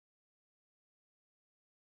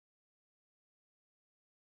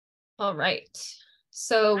All right.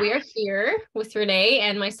 So we are here with Rene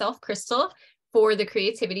and myself, Crystal, for the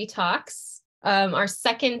Creativity Talks, our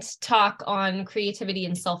second talk on creativity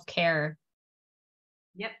and self-care.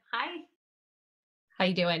 Yep. Hi. How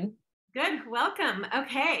you doing? Good. Welcome.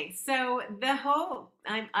 Okay. So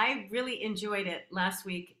I really enjoyed it last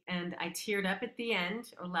week and I teared up at the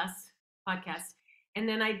end or last podcast. And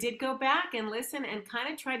then I did go back and listen and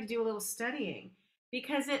kind of try to do a little studying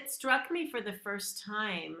because it struck me for the first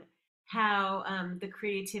time how the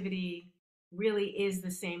creativity really is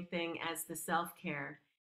the same thing as the self-care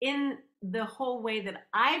in the whole way that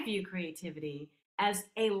I view creativity as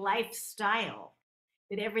a lifestyle,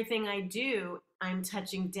 that everything I do, I'm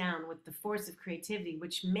touching down with the force of creativity,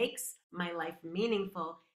 which makes my life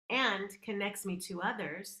meaningful and connects me to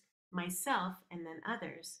others, myself, and then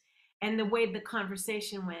others. And the way the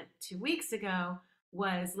conversation went 2 weeks ago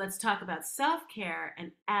was let's talk about self care.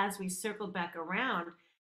 And as we circled back around,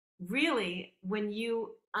 really, when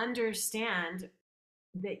you understand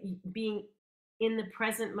that being in the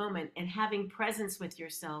present moment and having presence with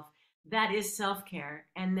yourself, that is self-care.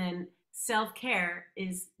 And then self-care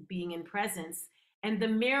is being in presence, and the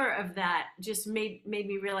mirror of that just made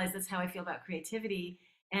me realize that's how I feel about creativity.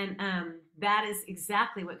 And that is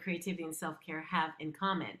exactly what creativity and self-care have in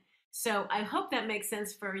common. So I hope that makes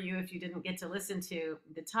sense for you if you didn't get to listen to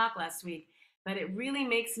the talk last week, but it really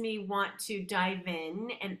makes me want to dive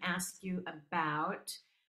in and ask you about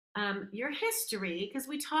your history, because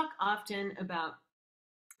we talk often about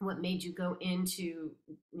what made you go into,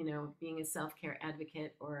 being a self-care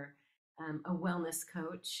advocate or a wellness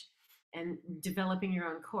coach and developing your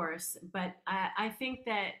own course. But I think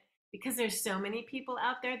that because there's so many people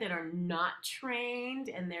out there that are not trained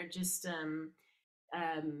and they're just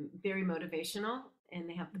very motivational and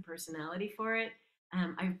they have the personality for it.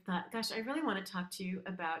 I thought, gosh, I really want to talk to you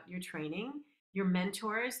about your training, your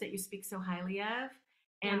mentors that you speak so highly of,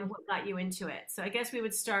 Yeah. and what got you into it. So I guess we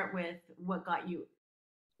would start with what got you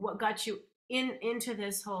into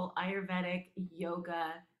this whole Ayurvedic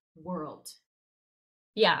yoga world.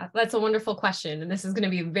 Yeah, that's a wonderful question. And this is going to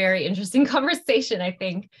be a very interesting conversation, I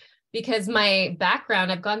think, because my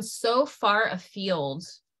background, I've gone so far afield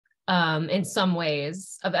in some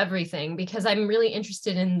ways of everything, because I'm really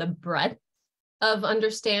interested in the breadth of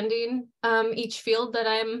understanding each field that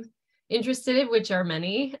I'm interested in, which are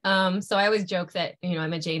many. So I always joke that,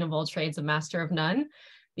 I'm a Jane of all trades, a master of none,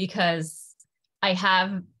 because I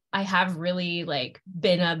have really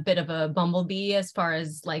been a bit of a bumblebee as far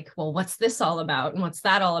as well, what's this all about? And what's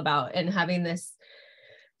that all about? And having this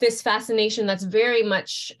fascination that's very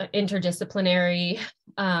much interdisciplinary,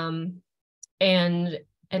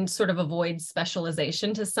 and sort of avoids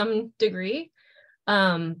specialization to some degree.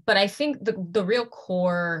 But I think the real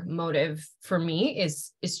core motive for me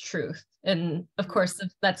is truth. And of course,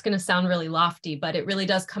 that's going to sound really lofty, but it really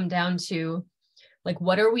does come down to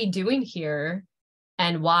what are we doing here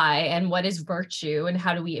and why, and what is virtue and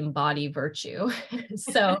how do we embody virtue?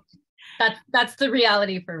 So that's the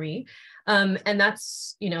reality for me. And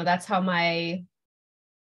that's how my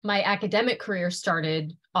academic career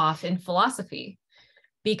started off in philosophy.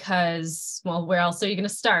 Because, well, where else are you going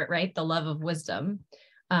to start, right? The love of wisdom.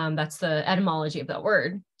 That's the etymology of that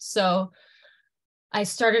word. So I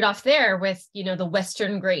started off there with, the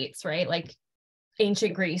Western greats, right? Like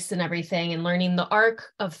ancient Greece and everything, and learning the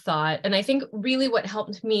arc of thought. And I think really what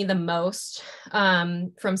helped me the most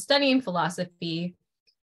from studying philosophy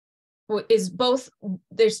is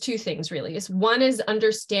there's two things really. One is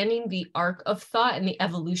understanding the arc of thought and the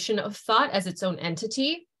evolution of thought as its own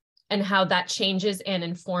entity, and how that changes and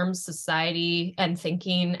informs society and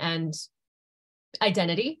thinking and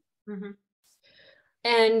identity. Mm-hmm.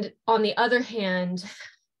 And on the other hand,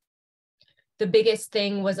 the biggest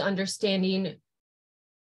thing was understanding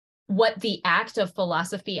what the act of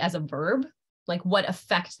philosophy as a verb, what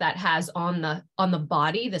effect that has on the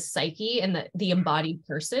body, the psyche, and the embodied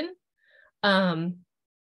person. And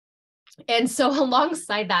so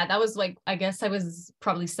alongside that was I guess I was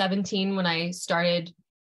probably 17 when I started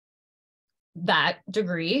that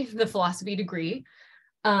degree, the philosophy degree.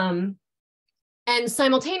 And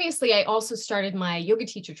simultaneously, I also started my yoga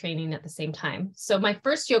teacher training at the same time. So my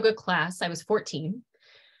first yoga class, I was 14,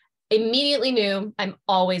 immediately knew I'm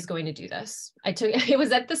always going to do this. It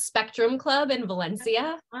was at the Spectrum Club in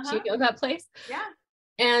Valencia. Do you know that place? Yeah.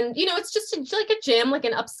 And, it's just like a gym, like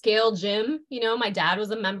an upscale gym. My dad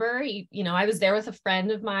was a member. I was there with a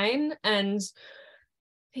friend of mine, and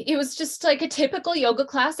it was just like a typical yoga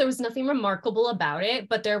class. There was nothing remarkable about it,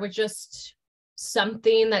 but there was just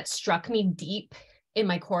something that struck me deep in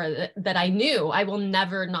my core that I knew I will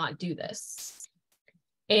never not do this.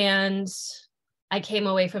 And I came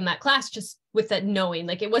away from that class just with that knowing,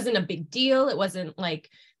 like, it wasn't a big deal. It wasn't like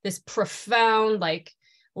this profound, like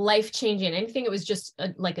life-changing anything. It was just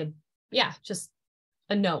just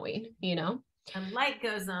a knowing, you know? A light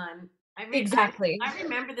goes on. Exactly. I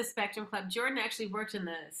remember the Spectrum Club. Jordan actually worked in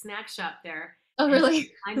the snack shop there, Oh, and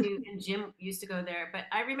really? I knew, and Jim used to go there. But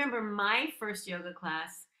I remember my first yoga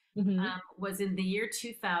class Hmm. was in the year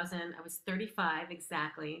 2000. I was 35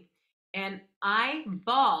 exactly. And I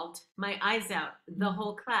bawled my eyes out the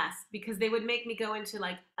whole class because they would make me go into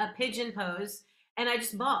like a pigeon pose, and I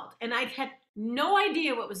just bawled. And I had no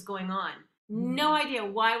idea what was going on. No idea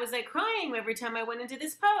why was I crying every time I went into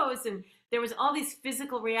this pose. And there was all these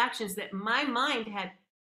physical reactions that my mind had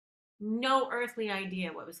no earthly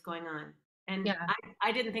idea what was going on. And Yeah.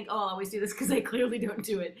 I didn't think, oh, I'll always do this because I clearly don't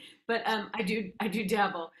do it. But I do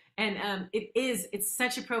dabble. And it's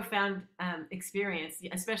such a profound experience,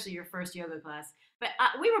 especially your first yoga class. But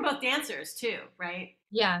we were both dancers too, right?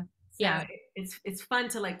 Yeah. So Yeah. it's fun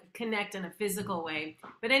to like connect in a physical way.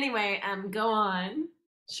 But anyway, go on.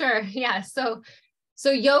 Sure. Yeah. So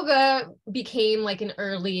yoga became like an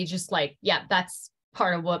early, just like, yeah, that's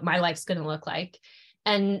part of what my life's going to look like.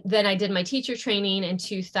 And then I did my teacher training in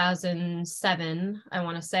 2007, I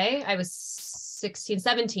want to say. I was 16,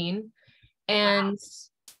 17. Wow. And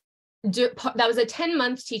that was a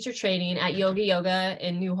 10-month teacher training at Yoga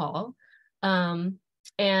in Newhall. Um,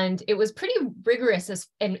 and it was pretty rigorous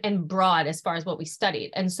and broad as far as what we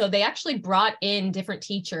studied. And so they actually brought in different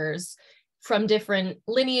teachers from different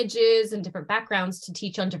lineages and different backgrounds to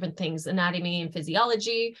teach on different things, anatomy and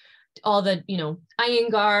physiology, all the,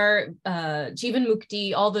 Iyengar, Jivan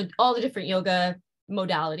Mukti, all the different yoga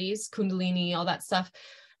modalities, Kundalini, all that stuff,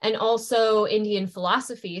 and also Indian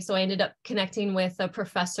philosophy. So I ended up connecting with a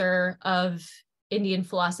professor of Indian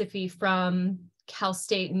philosophy from Cal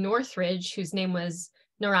State Northridge, whose name was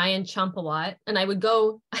Narayan Champawat. And I would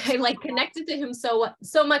go, I like connected to him so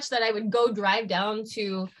much that I would go drive down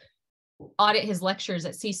to audit his lectures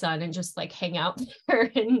at CSUN and just like hang out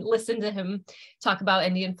there and listen to him talk about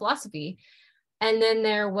Indian philosophy. And then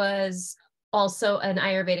there was also an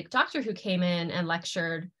Ayurvedic doctor who came in and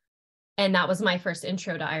lectured. And that was my first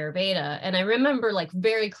intro to Ayurveda. And I remember like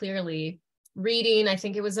very clearly reading, I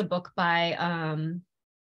think it was a book by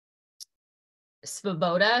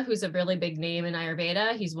Svoboda, who's a really big name in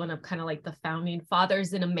Ayurveda. He's one of kind of like the founding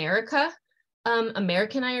fathers in America,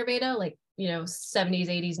 American Ayurveda, like, 70s,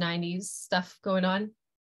 80s, 90s stuff going on.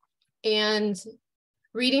 And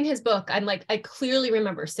reading his book, I clearly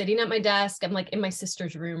remember sitting at my desk. I'm like in my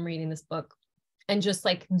sister's room reading this book. And just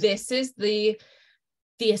like, this is the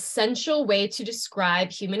essential way to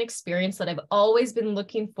describe human experience that I've always been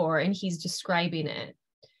looking for. And he's describing it. And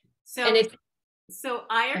So it's So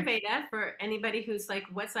Ayurveda, for anybody who's like,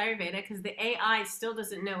 what's Ayurveda? Because the AI still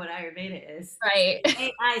doesn't know what Ayurveda is. right.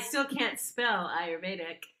 The AI still can't spell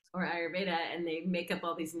Ayurvedic or Ayurveda, and they make up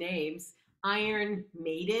all these names. Iron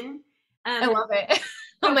Maiden. I Um, love it.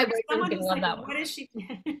 Oh, so my for boyfriend's someone gonna who's love like, that one. what is she?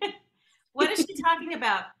 What is she talking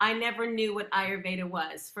about? I never knew what Ayurveda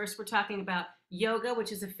was. First, we're talking about yoga,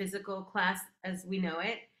 which is a physical class as we know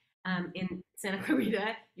it. In Santa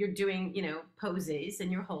Clarita, you're doing, poses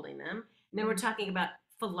and you're holding them. And then we're talking about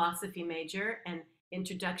philosophy major and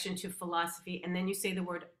introduction to philosophy. And then you say the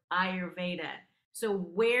word Ayurveda. So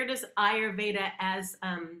where does Ayurveda as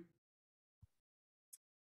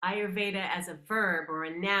a verb or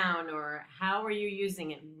a noun, or how are you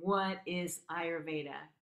using it? What is Ayurveda?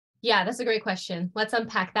 Yeah, that's a great question. Let's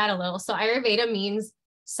unpack that a little. So Ayurveda means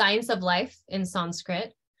science of life in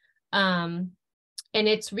Sanskrit. Um, and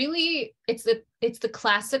it's the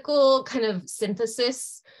classical kind of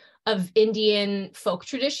synthesis of Indian folk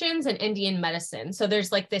traditions and Indian medicine. So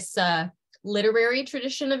there's like this literary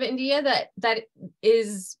tradition of India that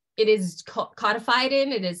is codified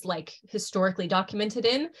in, it is like historically documented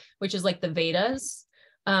in, which is like the Vedas.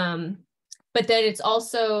 But then it's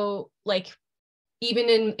also like, even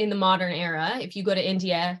in the modern era, if you go to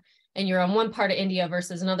India and you're on one part of India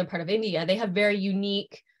versus another part of India, they have very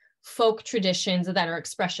unique folk traditions that are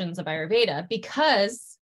expressions of Ayurveda,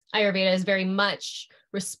 because Ayurveda is very much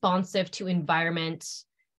responsive to environment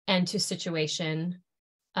and to situation,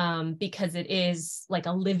 because it is like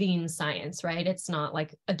a living science, right? It's not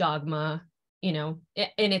like a dogma, in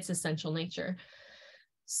its essential nature.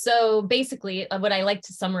 So basically, what I like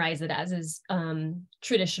to summarize it as is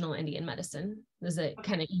traditional Indian medicine. This is a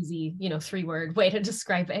kind of easy, 3-word way to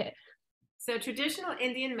describe it. So traditional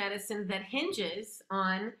Indian medicine that hinges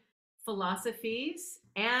on philosophies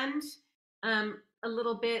and a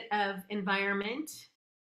little bit of environment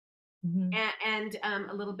Mm-hmm. and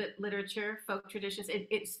a little bit literature, folk traditions.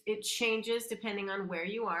 It changes depending on where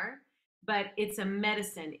you are. but it's a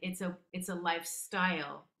medicine. It's a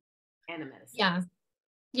lifestyle and a medicine. Yeah.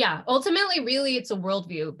 Yeah. Ultimately, really, it's a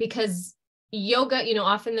worldview because yoga,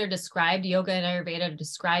 often they're described, yoga and Ayurveda are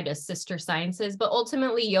described as sister sciences, but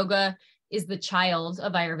ultimately, yoga is the child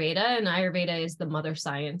of Ayurveda and Ayurveda is the mother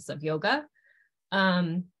science of yoga.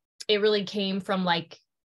 Um, it really came from like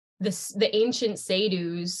the ancient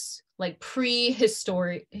sadhus, like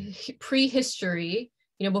prehistory,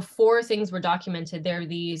 before things were documented. There are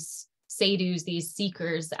these sadhus, these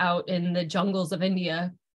seekers out in the jungles of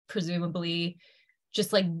India, presumably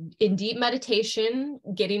just like in deep meditation,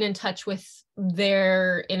 getting in touch with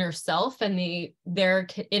their inner self and their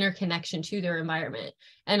inner connection to their environment.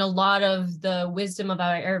 And a lot of the wisdom of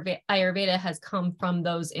Ayurveda has come from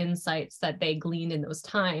those insights that they gleaned in those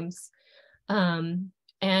times. And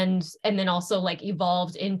then also like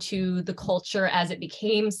evolved into the culture as it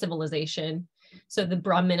became civilization. So the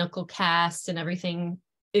Brahminical caste and everything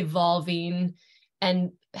evolving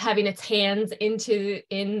and having its hands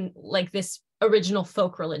in like this original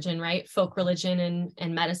folk religion, right? Folk religion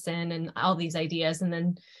and medicine and all these ideas. And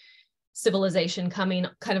then civilization coming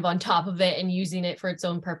kind of on top of it and using it for its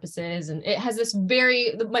own purposes. And it has this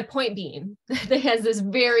my point being, it has this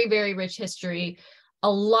very, very rich history,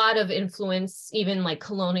 a lot of influence, even like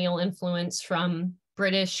colonial influence from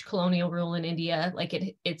British colonial rule in India.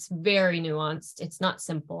 Like it's very nuanced. It's not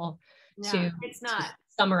simple It's not. to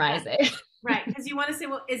summarize it. Right. Because you want to say,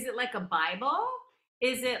 well, is it like a Bible?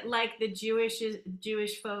 Is it like the Jewish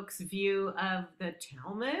folks' view of the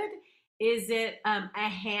Talmud? Is it a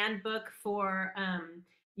handbook for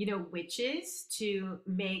witches to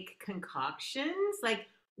make concoctions? Like,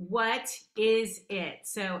 what is it?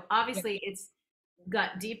 So obviously, it's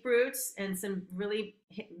got deep roots and some really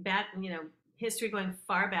back, history going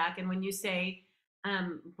far back. And when you say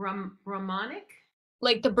Brahmanic,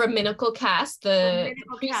 like the Brahminical caste, the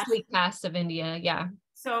Brahminical caste. priestly caste of India. Yeah.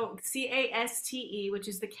 So caste, which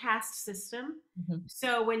is the caste system. Mm-hmm.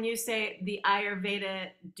 So when you say the Ayurveda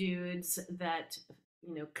dudes that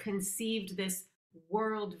conceived this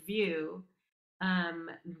worldview,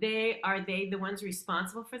 they the ones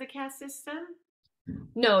responsible for the caste system?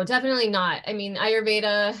 No, definitely not. I mean,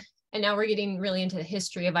 Ayurveda, and now we're getting really into the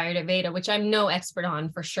history of Ayurveda, which I'm no expert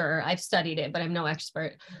on for sure. I've studied it, but I'm no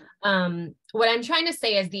expert. What I'm trying to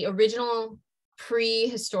say is the original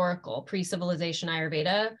pre-civilization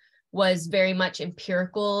Ayurveda was very much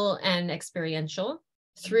empirical and experiential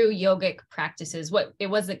through yogic practices. It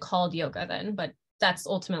wasn't called yoga then, but that's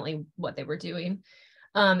ultimately what they were doing.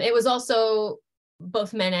 It was also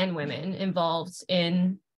both men and women involved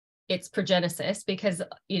in its progenesis because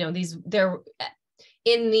they're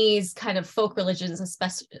in these kind of folk religions,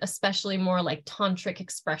 especially more like tantric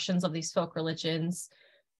expressions of these folk religions.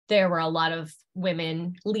 There were a lot of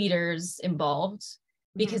women leaders involved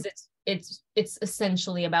because it's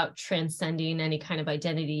essentially about transcending any kind of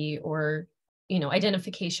identity or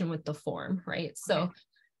identification with the form, right? So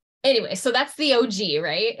anyway, so that's the OG,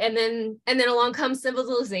 right? And then along comes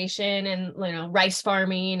civilization and rice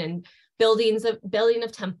farming and building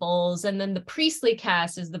of temples. And then the priestly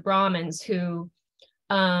caste is the Brahmins who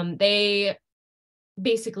they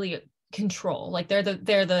basically control, like they're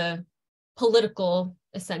the political,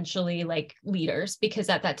 essentially, like leaders, because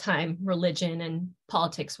at that time religion and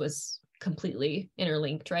politics was completely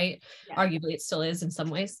interlinked, right? Yeah. Arguably it still is in some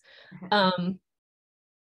ways. And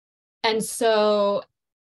so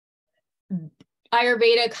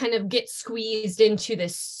Ayurveda kind of gets squeezed into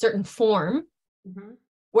this certain form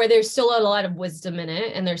where there's still a lot of wisdom in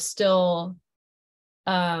it, and there's still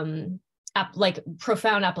like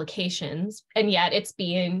profound applications, and yet it's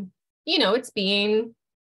being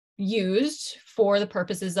used for the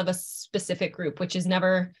purposes of a specific group, which is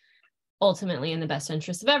never ultimately in the best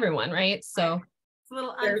interest of everyone, right? So it's a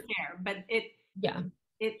little unfair, but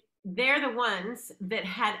they're the ones that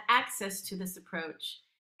had access to this approach,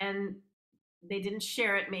 and they didn't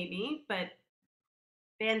share it maybe, but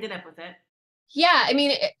they ended up with it. Yeah, I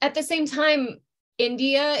mean, at the same time,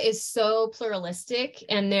 India is so pluralistic,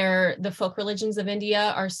 and the folk religions of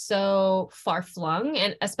India are so far flung,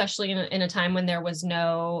 and especially in a time when there was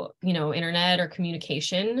no, internet or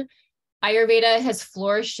communication. Ayurveda has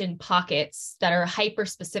flourished in pockets that are hyper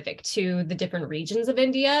specific to the different regions of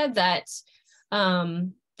India that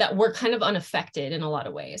were kind of unaffected in a lot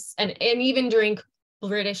of ways. And even during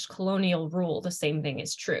British colonial rule, the same thing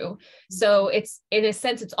is true. So it's, in a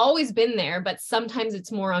sense, it's always been there, but sometimes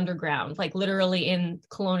it's more underground. Like literally in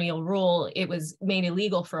colonial rule, it was made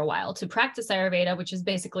illegal for a while to practice Ayurveda, which is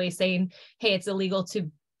basically saying, hey, it's illegal to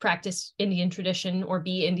practice Indian tradition or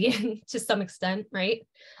be Indian to some extent, right?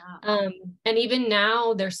 Wow. And even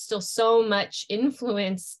now, there's still so much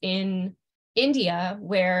influence in India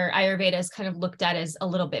where Ayurveda is kind of looked at as a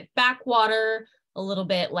little bit backwater, a little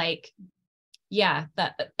bit like, yeah,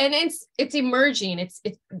 that, and it's emerging.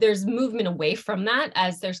 There's movement away from that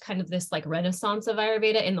as there's kind of this like renaissance of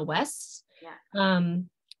Ayurveda in the West. Yeah.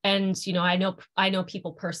 And I know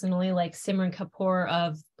people personally like Simran Kapoor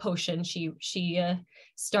of Potion. She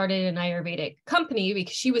started an Ayurvedic company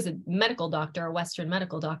because she was a medical doctor, a Western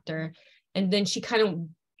medical doctor, and then she kind of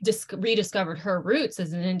rediscovered her roots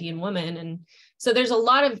as an Indian woman. And so there's a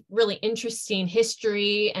lot of really interesting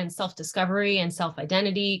history and self-discovery and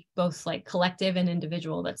self-identity, both like collective and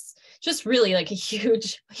individual. That's just really like a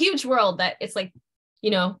huge world that it's like,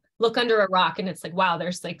 look under a rock and it's like, wow,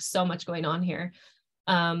 there's like so much going on here.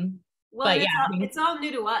 Well, But and yeah, it's all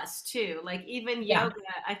new to us too. Like even yeah, yoga,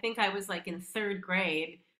 I think I was like in third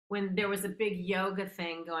grade when there was a big yoga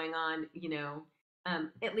thing going on,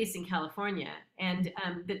 at least in California. And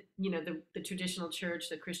the traditional church,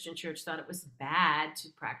 the Christian church thought it was bad to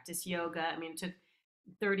practice yoga. I mean, it took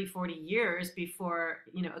 30, 40 years before,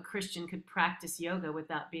 a Christian could practice yoga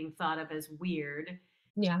without being thought of as weird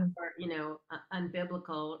yeah, or,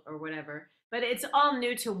 unbiblical or whatever. But it's all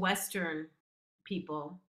new to Western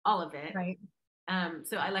people, all of it. right,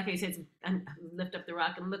 So I like how you said, lift up the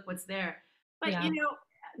rock and look what's there. But yeah,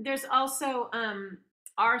 there's also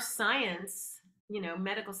our science,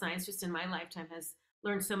 medical science. Just in my lifetime, has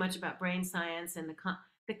learned so much about brain science and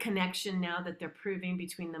the connection now that they're proving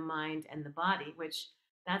between the mind and the body, which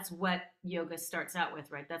that's what yoga starts out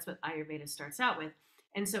with, right? That's what Ayurveda starts out with.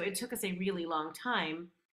 And so it took us a really long time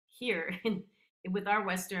here with our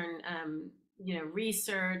Western,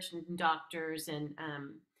 research and doctors and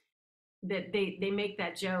that they make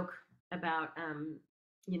that joke about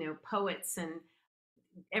poets and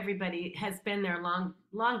everybody has been there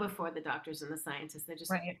long before the doctors and the scientists.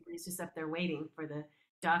 right, Everybody's just up there waiting for the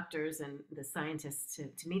doctors and the scientists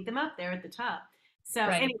to meet them up there at the top. So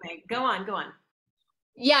right. anyway, go on.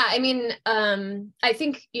 Yeah, I mean, I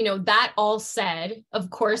think, that all said, of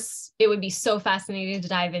course, it would be so fascinating to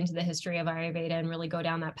dive into the history of Ayurveda and really go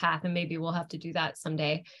down that path. And maybe we'll have to do that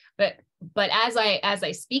someday. But as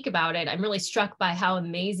I speak about it, I'm really struck by how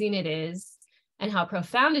amazing it is and how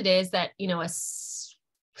profound it is that, a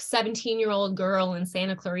 17-year-old girl in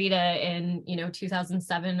Santa Clarita in,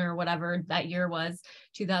 2007 or whatever that year was,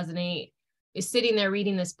 2008, is sitting there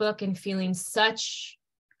reading this book and feeling such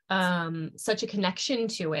a connection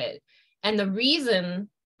to it. And the reason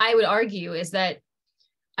I would argue is that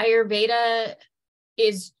Ayurveda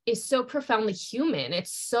is so profoundly human.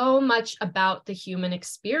 It's so much about the human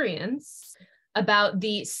experience, about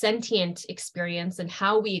the sentient experience and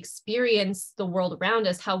how we experience the world around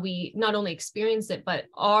us, how we not only experience it, but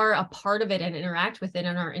are a part of it and interact with it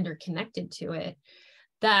and are interconnected to it,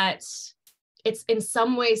 that it's in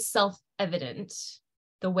some ways self-evident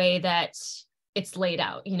the way that it's laid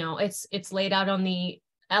out. It's laid out on the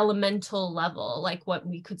elemental level, like what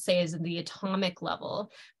we could say is the atomic level,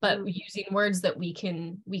 but using words that we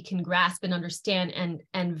can grasp and understand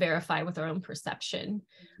and verify with our own perception.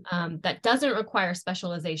 That doesn't require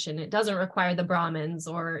specialization. It doesn't require the Brahmins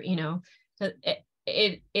or,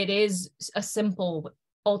 it is a simple,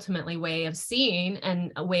 ultimately way of seeing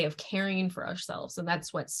and a way of caring for ourselves. And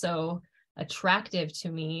that's what's so attractive to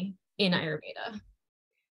me in Ayurveda.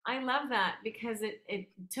 I love that because it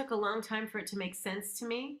took a long time for it to make sense to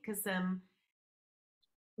me because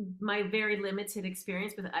my very limited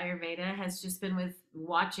experience with Ayurveda has just been with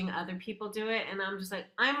watching other people do it. And I'm just like,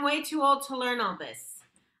 I'm way too old to learn all this.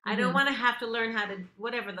 I don't want to have to learn how to,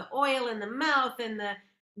 whatever, the oil in the mouth and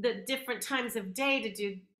the different times of day to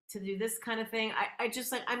do this kind of thing. I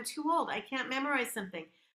just like, I'm too old. I can't memorize something.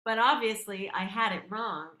 But obviously I had it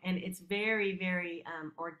wrong. And it's very, very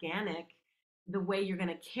organic the way you're going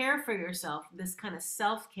to care for yourself, this kind of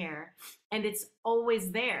self-care, and it's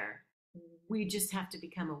always there. We just have to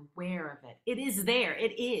become aware of it. It is there.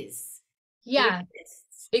 It is. Yeah, It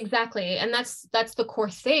exists. exactly. And that's the core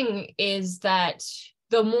thing, is that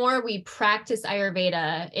the more we practice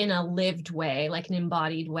Ayurveda in a lived way, like an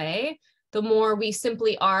embodied way, the more we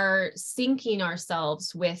simply are syncing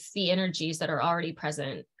ourselves with the energies that are already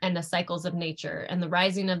present and the cycles of nature and the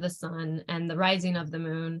rising of the sun and the rising of the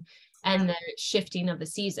moon and the shifting of the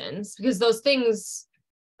seasons, because those things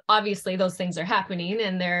are happening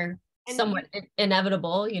and they're And somewhat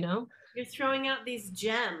inevitable, you're throwing out these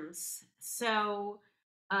gems. So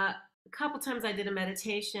a couple times I did a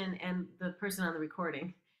meditation and the person on the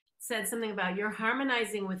recording said something about you're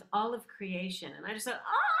harmonizing with all of creation. And I just thought,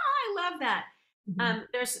 oh, I love that. Mhm.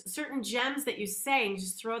 There's certain gems that you say and you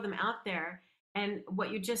just throw them out there. And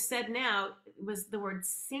what you just said now was the word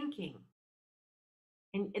sinking,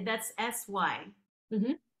 and that's SY.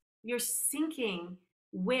 Mhm. You're syncing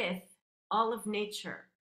with all of nature,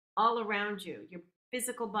 all around you, your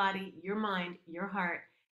physical body, your mind, your heart,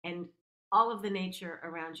 and all of the nature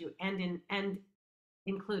around you, and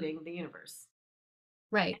including the universe.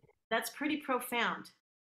 Right. That's pretty profound.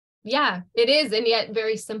 Yeah, it is. And yet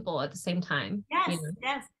very simple at the same time, Yes, you know?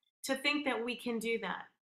 yes. To think that we can do that.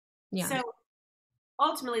 Yeah. So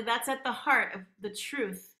ultimately, that's at the heart of the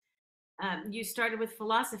truth. You started with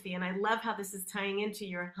philosophy, and I love how this is tying into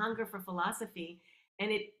your hunger for philosophy.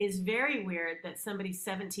 And it is very weird that somebody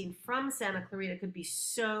 17 from Santa Clarita could be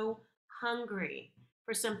so hungry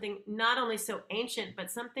for something not only so ancient, but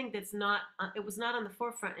something that's not, it was not on the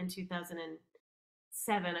forefront in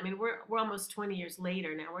 2007. I mean, we're almost 20 years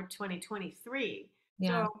later now, we're 2023.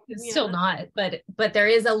 Yeah, So, it's you know, still not, but there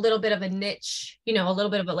is a little bit of a niche, you know, a little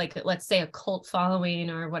bit of a, like, let's say a cult following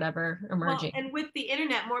or whatever well, emerging, and with the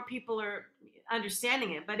internet, more people are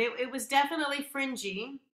understanding it, but it was definitely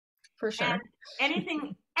fringy. for And sure.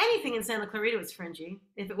 anything in Santa Clarita was fringy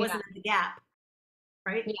if it Yeah, wasn't at the Gap,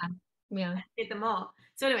 right? yeah, yeah. At the mall.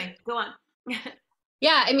 So anyway, go on.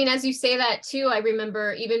 Yeah, I mean, as you say that too, I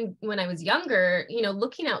remember even when I was younger, you know,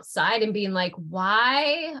 looking outside and being like,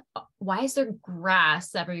 why is there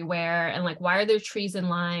grass everywhere? And like, why are there trees and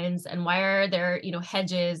lines? And why are there, you know,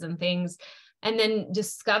 hedges and things? And then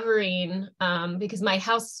discovering, because my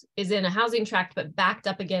house is in a housing tract, but backed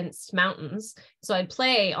up against mountains. So I'd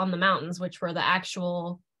play on the mountains, which were the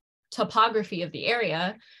actual topography of the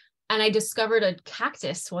area. And I discovered a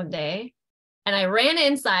cactus one day, and I ran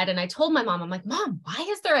inside and I told my mom, I'm like, Mom, why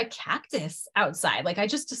is there a cactus outside? Like, I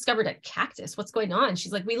just discovered a cactus. What's going on?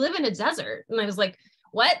 She's like, we live in a desert. And I was like,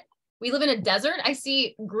 what? We live in a desert? I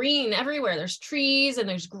see green everywhere. There's trees and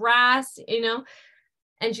there's grass, you know?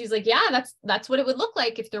 And she's like, yeah, that's what it would look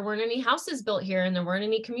like if there weren't any houses built here and there weren't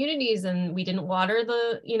any communities and we didn't water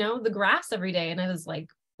the, you know, the grass every day. And I was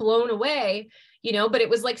like blown away, you know, but it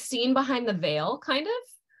was like seen behind the veil kind of.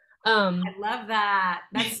 I love that.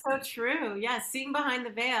 That's so true. Yeah, seeing behind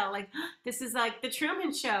the veil, like this is like the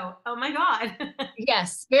Truman Show. Oh my God.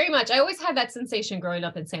 Yes, very much. I always had that sensation growing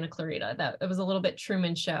up in Santa Clarita that it was a little bit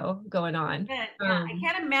Truman Show going on. Yeah, I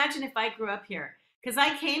can't imagine if I grew up here because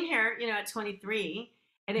I came here, at 23,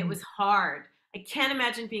 and it Mm, was hard. I can't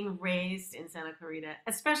imagine being raised in Santa Clarita,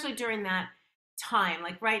 especially during that time.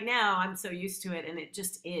 Like right now, I'm so used to it and it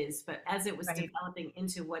just is. But as it was right. developing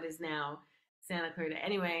into what is now Santa Clarita,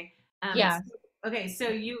 anyway. Yeah, Okay, so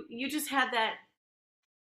you just had that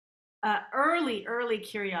early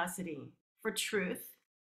curiosity for truth.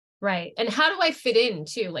 right. And how do I fit in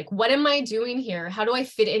too? Like, what am I doing here? How do I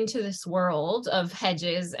fit into this world of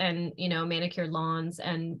hedges and, you know, manicured lawns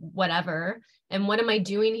and whatever? And what am I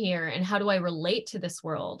doing here? And how do I relate to this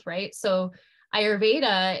world? Right. So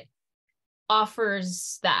Ayurveda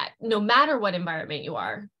offers that no matter what environment you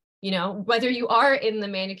are, you know, whether you are in the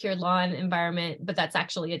manicured lawn environment, but that's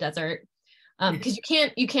actually a desert, because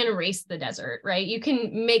you can't erase the desert, right? You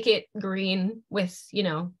can make it green with, you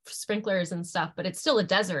know, sprinklers and stuff, but it's still a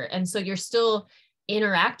desert. And so you're still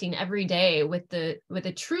interacting every day with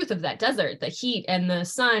the truth of that desert, the heat and the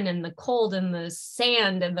sun and the cold and the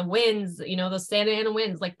sand and the winds, you know, the Santa Ana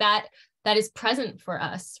winds, like that is present for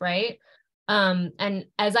us, right? And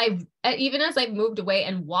even as I've moved away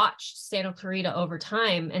and watched Santa Clarita over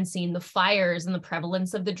time and seen the fires and the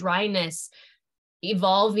prevalence of the dryness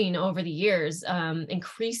evolving over the years,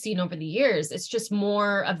 increasing over the years, it's just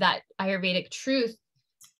more of that Ayurvedic truth,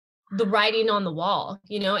 the writing on the wall,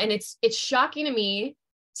 you know. And it's shocking to me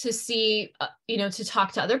to see, you know, to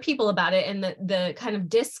talk to other people about it, and the kind of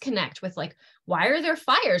disconnect with like, why are there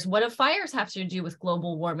fires? What do fires have to do with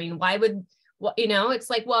global warming? Why would, what, you know,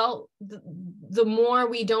 it's like, well, the more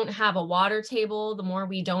we don't have a water table, the more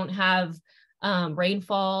we don't have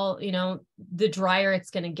rainfall, you know, the drier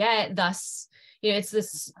it's going to get. Thus, you know, it's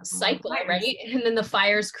this More cycle, fires. right? And then the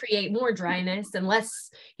fires create more dryness and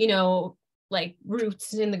less, you know, like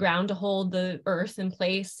roots in the ground to hold the earth in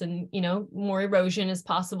place, and, you know, more erosion is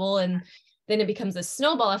possible. And then it becomes a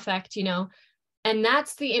snowball effect, you know. And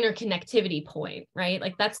that's the interconnectivity point, right?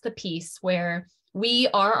 Like that's the piece where we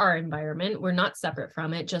are our environment. We're not separate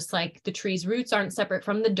from it, just like the tree's roots aren't separate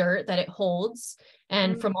from the dirt that it holds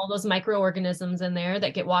and Mm. from all those microorganisms in there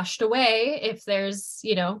that get washed away if there's,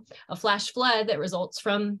 you know, a flash flood that results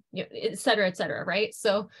from, you know, et cetera, right?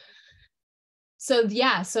 So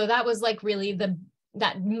yeah, so that was like really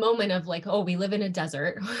that moment of like, oh, we live in a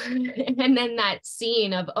desert. And then that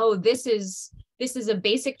scene of, oh, this is this is a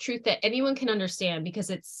basic truth that anyone can understand, because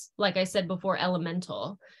it's, like I said before,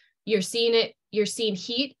 elemental. You're seeing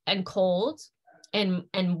heat and cold and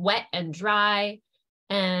wet and dry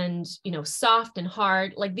and, you know, soft and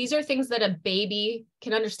hard. Like, these are things that a baby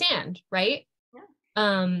can understand, right? Yeah.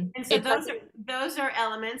 And so It's those are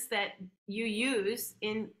elements that you use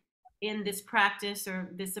in this practice or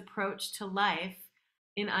this approach to life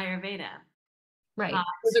in Ayurveda. right. Hot,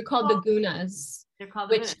 Those are called the cold. gunas, They're called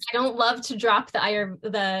the which gunas. I don't love to drop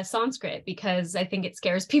the Sanskrit, because I think it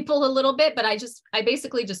scares people a little bit, but I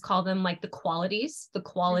basically just call them like the qualities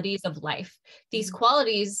of life. These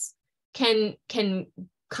qualities can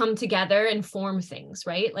come together and form things,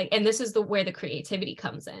 right? Like, and this is where the creativity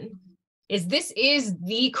comes in. This is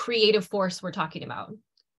the creative force we're talking about.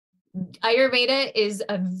 Ayurveda is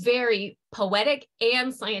a very poetic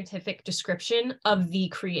and scientific description of the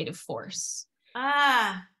creative force.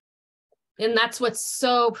 Ah, And that's what's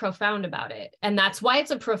so profound about it. And that's why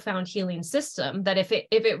it's a profound healing system, that if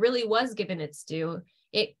it really was given its due,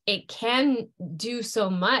 it can do so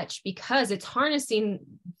much, because it's harnessing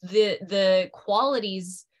the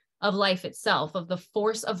qualities of life itself, of the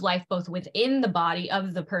force of life, both within the body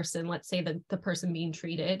of the person, let's say the person being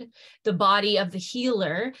treated, the body of the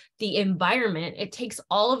healer, the environment. It takes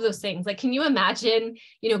all of those things. Like, can you imagine,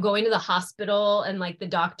 you know, going to the hospital and like the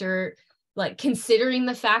doctor, like, considering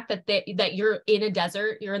the fact that you're in a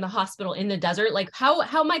desert, you're in the hospital in the desert, like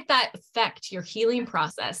how might that affect your healing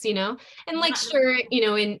process, you know? And like, sure, you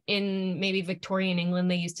know, in maybe Victorian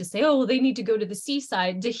England, they used to say, oh, well, they need to go to the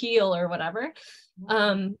seaside to heal or whatever.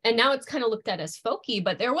 And now it's kind of looked at as folky,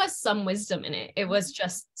 but there was some wisdom in it. It was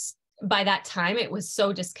just, by that time, it was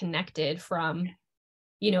so disconnected from,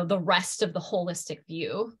 you know, the rest of the holistic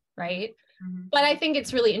view, right? But I think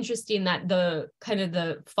it's really interesting that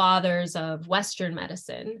the fathers of Western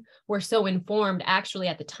medicine were so informed actually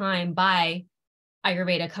at the time by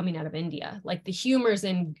Ayurveda coming out of India. Like, the humors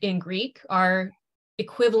in Greek are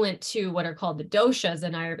equivalent to what are called the doshas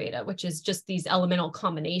in Ayurveda, which is just these elemental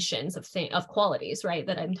combinations of qualities, right,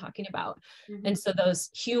 that I'm talking about. And so those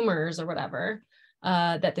humors or whatever,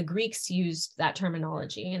 that the Greeks used that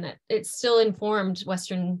terminology, and that it still informed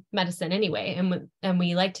Western medicine anyway. And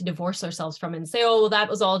we like to divorce ourselves from it and say, oh, well, that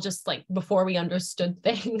was all just like before we understood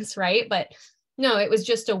things, right? But no, it was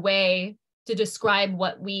just a way to describe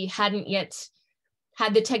what we hadn't yet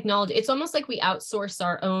had the technology. It's almost like we outsource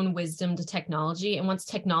our own wisdom to technology. And once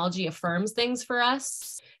technology affirms things for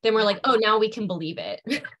us, then we're like, oh, now we can believe it,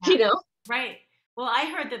 you know? right. Well, I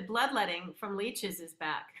heard that bloodletting from leeches is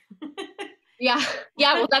back. Yeah.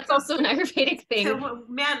 Well, that's also an Ayurvedic thing. So,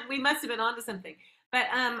 man, we must have been onto something. But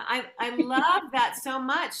I love that so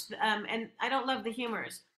much. And I don't love the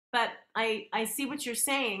humors, but I see what you're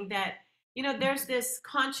saying, that, you know, there's this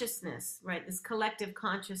consciousness, right? This collective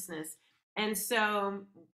consciousness. And so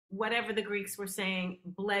whatever the Greeks were saying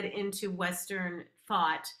bled into Western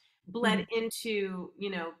thought, bled into,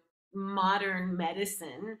 you know, modern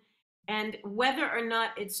medicine. And whether or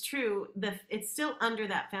not it's true, it's still under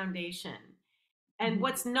that foundation. And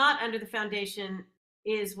what's not under the foundation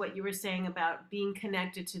is what you were saying about being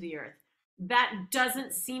connected to the earth. That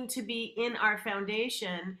doesn't seem to be in our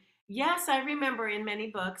foundation. Yes, I remember in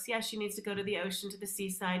many books, yes, she needs to go to the ocean, to the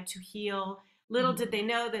seaside to heal. Little did they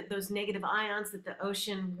know that those negative ions that the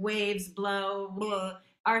ocean waves blow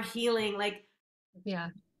are healing. Like, yeah,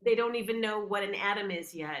 they don't even know what an atom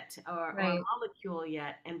is yet, or right. a molecule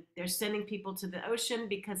yet. And they're sending people to the ocean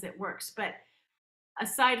because it works. But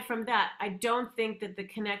aside from that, I don't think that the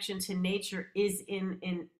connection to nature is in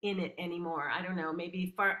it anymore. I don't know,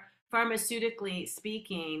 maybe pharmaceutically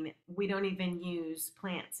speaking, we don't even use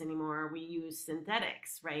plants anymore. We use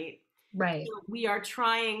synthetics, right? Right. So we are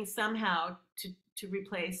trying somehow to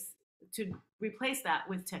replace that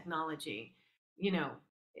with technology, you know,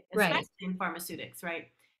 especially Right. in pharmaceutics, right?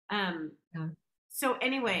 Yeah. So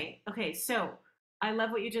anyway, okay, so I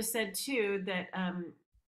love what you just said too, that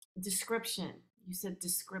description. You said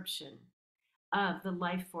description of the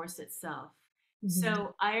life force itself.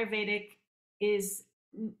 So Ayurvedic is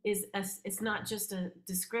it's not just a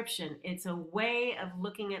description, it's a way of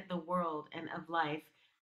looking at the world and of life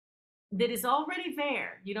that is already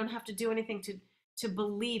there. You don't have to do anything to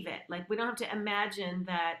believe it. Like, we don't have to imagine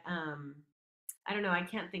that. I don't know, I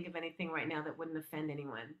can't think of anything right now that wouldn't offend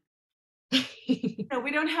anyone. So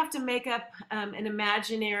we don't have to make up an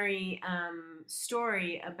imaginary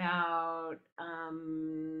story about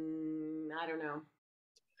I don't know.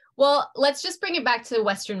 Well, let's just bring it back to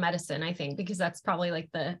Western medicine, I think, because that's probably like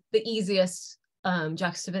the easiest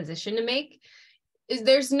juxtaposition to make. Is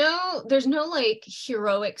there's no like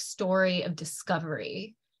heroic story of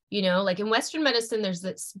discovery Like in Western medicine, there's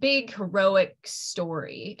this big heroic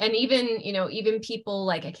story. And even, even people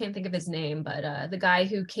like, I can't think of his name, but the guy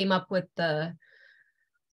who came up with the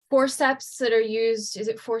forceps that are used, is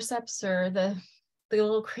it forceps or the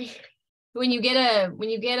little when you get a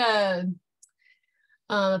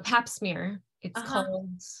pap smear, it's Uh-huh. called,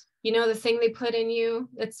 the thing they put in you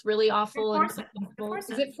that's really The awful and forceps. The uncomfortable. Is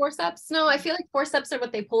it forceps. forceps? No, I feel like forceps are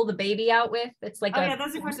what they pull the baby out with. It's like Oh a yeah,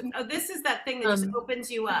 those are forceps. Oh, this is that thing that just um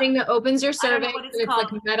opens you the up. thing that opens your I don't know cervix, what it's and it's like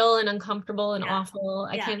called. metal and uncomfortable and Yeah. awful.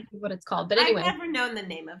 I Yeah. can't think what it's called. But I've anyway, never known the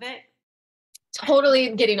name of it.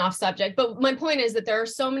 totally getting off subject. But my point is that there are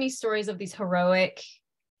so many stories of these heroic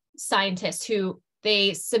scientists who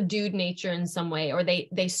they subdued nature in some way, or they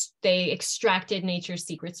extracted nature's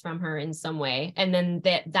secrets from her in some way, and then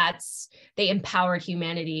they empowered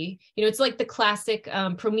humanity. It's like the classic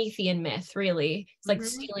Promethean myth, really. It's like Mm-hmm.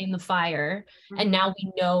 stealing the fire, and Mm-hmm. now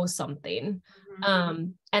we know something,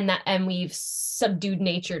 Mm-hmm. and we've subdued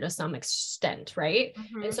nature to some extent, right? And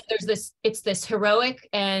Mm-hmm. so it's this heroic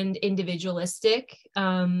and individualistic,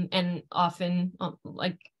 and often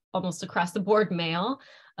like almost across the board male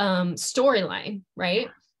storyline, Yeah. right?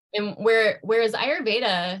 And whereas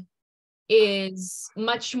Ayurveda is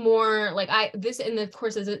much more like this, and of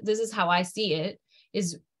course this is how I see it,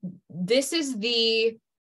 is this is the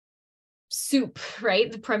soup,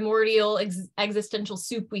 right? The primordial existential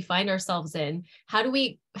soup we find ourselves in. How do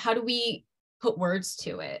we put words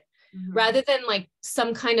to it? Mm-hmm. Rather than like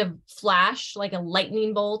some kind of flash, like a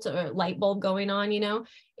lightning bolt or light bulb going on,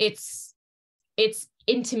 it's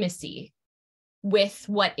intimacy with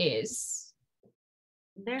what is.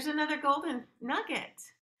 There's another golden nugget.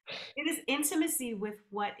 It is intimacy with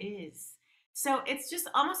what is. So it's just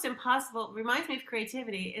almost impossible. It reminds me of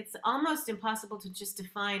creativity. It's almost impossible to just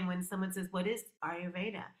define when someone says, "What is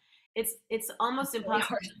Ayurveda?" It's almost Really impossible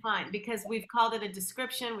hard. to define because we've called it a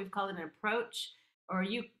description, we've called it an approach, or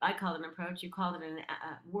I call it an approach, you called it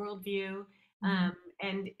a worldview, Mhm.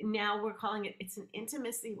 and now we're calling it. It's an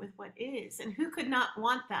intimacy with what is, and who could not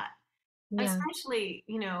want that? Yeah, Especially,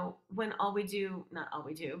 when all we do, not all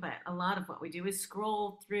we do, but a lot of what we do is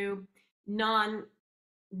scroll through non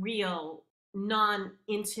real, non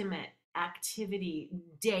intimate activity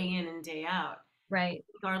day in and day out. right.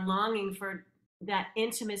 Our longing for that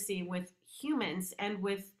intimacy with humans and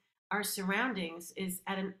with our surroundings is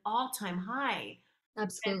at an all time high. And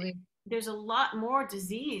Absolutely. there's a lot more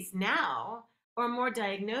disease now, or more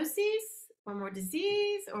diagnoses, or more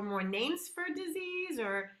disease, or more names for disease,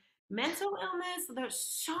 or mental illness. There's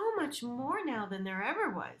so much more now than there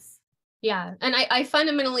ever was. Yeah. And I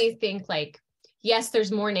fundamentally think like, yes, there's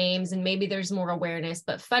more names and maybe there's more awareness,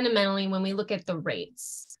 but fundamentally, when we look at the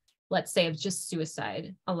rates, let's say of just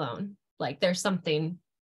suicide alone, like there's something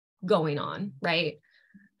going on, right?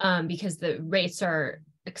 Because the rates are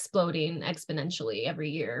exploding exponentially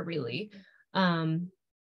every year, really. Um,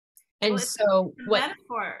 Well, and it's so a what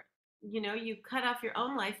metaphor. You cut off your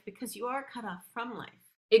own life because you are cut off from life.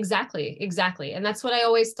 exactly. And that's what I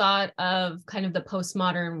always thought of kind of the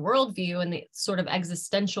postmodern worldview and the sort of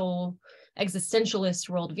existentialist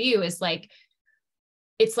worldview is like,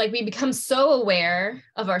 it's like we become so aware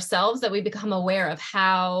of ourselves that we become aware of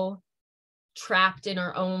how trapped in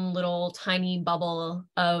our own little tiny bubble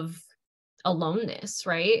of aloneness,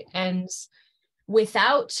 right? And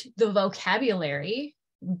without the vocabulary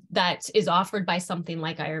that is offered by something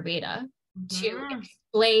like Ayurveda to Mm-hmm.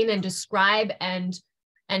 explain and describe and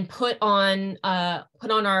put on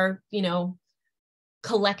our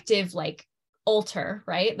collective like altar,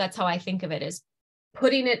 right? That's how I think of it, is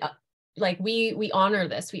putting it up, like we honor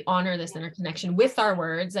this interconnection with our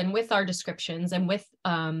words and with our descriptions and with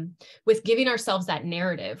giving ourselves that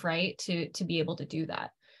narrative, right, to be able to do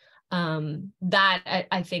that. That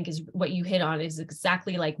I think is what you hit on, is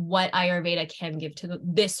exactly like what Ayurveda can give to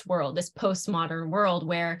this world, this postmodern world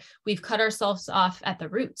where we've cut ourselves off at the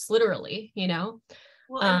roots, literally,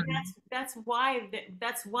 Well, and um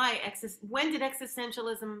when did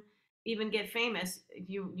existentialism even get famous?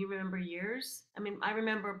 You remember years? I mean, I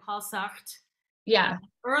remember Paul Sartre, uh, yeah,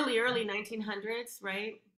 early 1900s,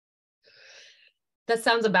 right? that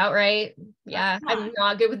sounds about right. Yeah, Yeah. I'm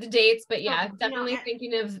not good with the dates, but So, yeah, definitely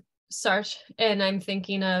thinking of Sartre, and I'm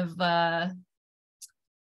thinking of I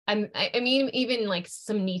mean even like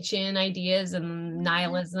some Nietzschean ideas and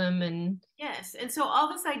nihilism and yes. And so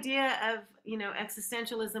all this idea of,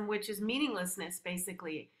 existentialism, which is meaninglessness,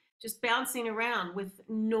 basically, just bouncing around with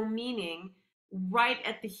no meaning, right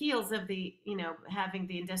at the heels of having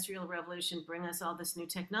the Industrial Revolution bring us all this new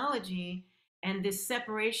technology and this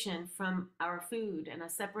separation from our food and a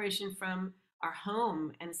separation from our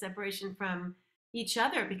home and a separation from each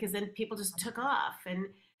other because then people just took off. And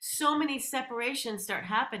so many separations start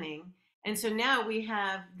happening. And so now we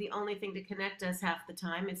have the only thing to connect us half the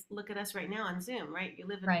time is look at us right now on Zoom, right?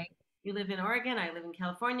 Right. You live in Oregon, I live in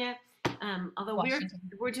California. Although Washington.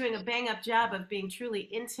 we're doing a bang up job of being truly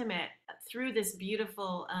intimate through this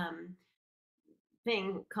beautiful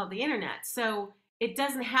thing called the internet. So it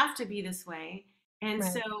doesn't have to be this way. And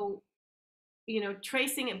Right. so,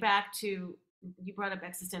 tracing it back to, you brought up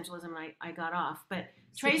existentialism and I got off, but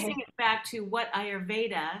It's tracing okay. it back to what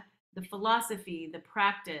Ayurveda, the philosophy, the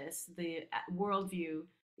practice, the worldview,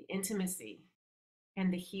 the intimacy,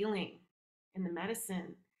 and the healing and the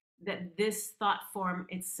medicine that this thought form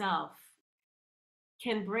itself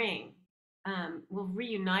can bring, will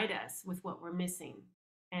reunite us with what we're missing.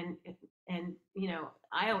 And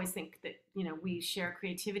I always think that we share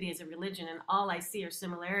creativity as a religion, and all I see are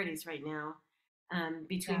similarities right now,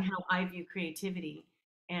 between Yeah. how I view creativity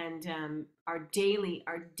and our daily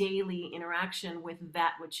interaction with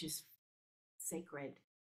that which is sacred.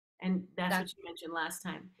 And that's That what you mentioned last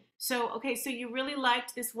time. So, okay, so you really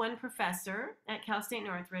liked this one professor at Cal State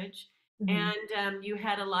Northridge, mhm. and you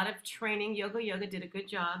had a lot of training. Yoga did a good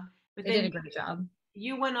job, but They did then a great job.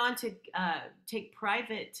 you went on to take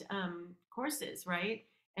private courses, right?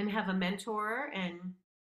 And have a mentor and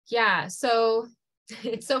Yeah. So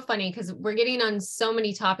it's so funny because we're getting on so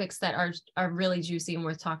many topics that are really juicy and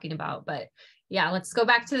worth talking about. But yeah, let's go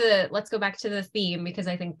back to the theme because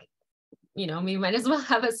I think, we might as well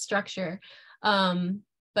have a structure.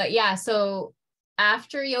 But yeah, so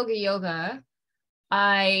after yoga,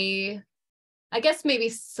 I guess maybe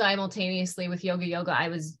simultaneously with yoga, I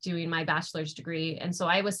was doing my bachelor's degree. And so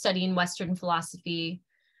I was studying Western philosophy,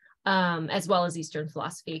 as well as Eastern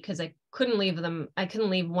philosophy, because I couldn't leave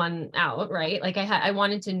one out, right? Like I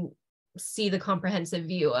wanted to see the comprehensive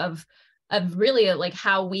view of really like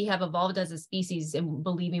how we have evolved as a species and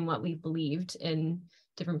believing what we've believed in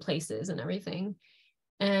different places and everything.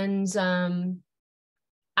 And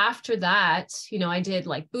after that, I did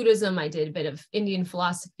like Buddhism, I did a bit of Indian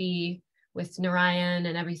philosophy with Narayan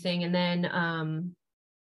and everything. And then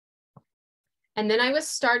I was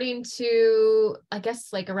starting to, I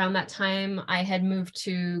guess like around that time, I had moved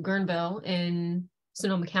to Guerneville in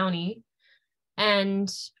Sonoma County. And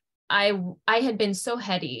I had been so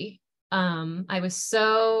heady. I was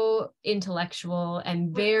so intellectual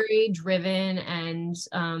and very driven and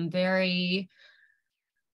very,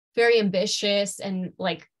 very ambitious and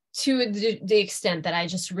like to the extent that I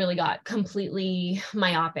just really got completely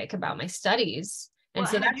myopic about my studies. And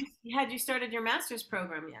well, so had you started your master's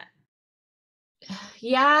program yet?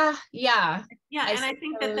 yeah, Yeah, I and I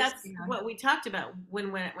think that suppose, that's yeah, what we talked about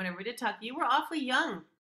whenever we did talk. You were awfully young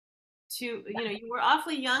you were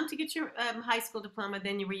awfully young to get your high school diploma.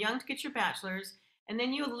 Then you were young to get your bachelor's, and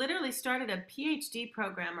then you literally started a PhD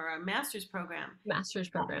program or a master's program. master's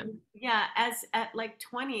program. Yeah, as at like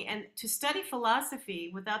 20, and to study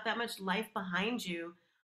philosophy without that much life behind you,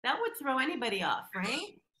 that would throw anybody off,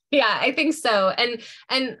 right? Yeah, I think so. And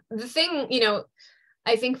the thing,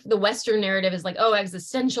 I think the Western narrative is like, oh,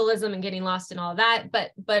 existentialism and getting lost in all that.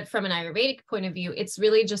 But from an Ayurvedic point of view, it's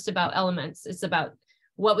really just about elements. It's about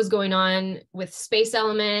what was going on with space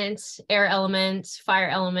element, air element, fire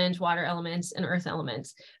element, water element, and earth element.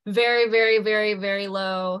 Very, very, very, very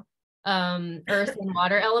low earth and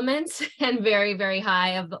water elements, and very, very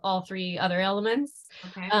high of all three other elements,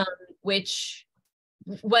 Okay. um, which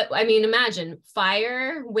what I mean, imagine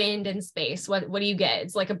fire, wind, and space. What do you get?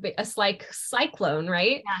 It's like a like cyclone,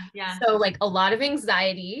 right? Yeah, yeah. So like a lot of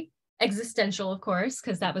anxiety, existential, of course,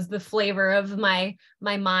 because that was the flavor of my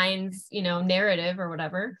mind's, narrative or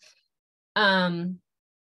whatever. Um,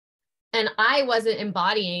 and I wasn't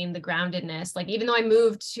embodying the groundedness. Like even though I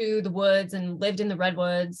moved to the woods and lived in the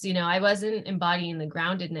redwoods, I wasn't embodying the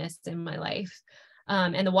groundedness in my life.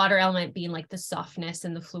 And the water element being like the softness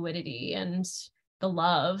and the fluidity and the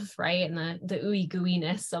love, right? And the ooey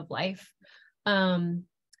gooiness of life. Um,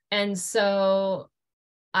 and so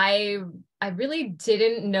I I really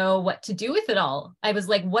didn't know what to do with it all. I was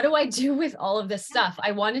like, what do I do with all of this stuff?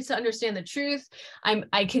 I wanted to understand the truth.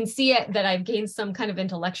 I can see it that I've gained some kind of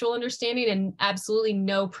intellectual understanding and absolutely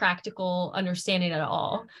no practical understanding at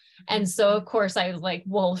all. And so of course I was like,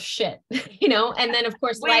 well, shit, and then of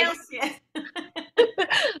course life, Well,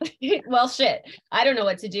 shit. well, shit, I don't know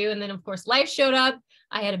what to do. And then of course life showed up.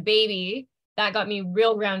 I had a baby that got me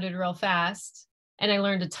real grounded real fast. And I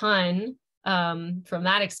learned a ton from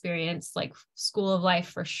that experience, like school of life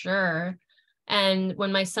for sure. And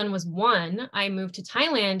when my son was 1, I moved to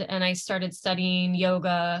Thailand and I started studying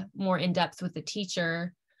yoga more in depth with a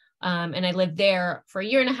teacher. And I lived there for a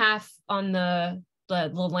year and a half on the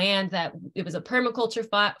the land that it was a permaculture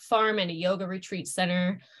farm and a yoga retreat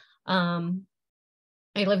center.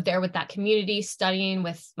 I lived there with that community, studying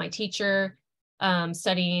with my teacher,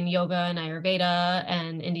 studying yoga and Ayurveda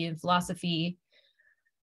and Indian philosophy.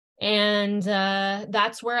 And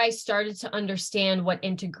that's where I started to understand what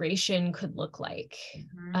integration could look like,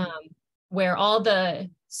 where all the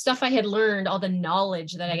stuff I had learned, all the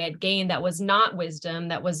knowledge that I had gained that was not wisdom,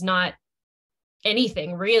 that was not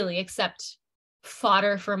anything really except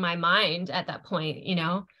fodder for my mind at that point,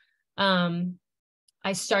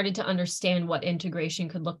 I started to understand what integration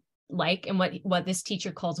could look like, and what this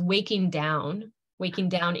teacher calls waking down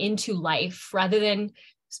into life, rather than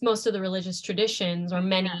most of the religious traditions, or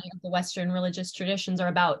many of the Western religious traditions, are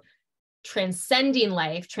about transcending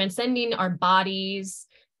life, transcending our bodies,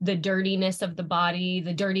 the dirtiness of the body,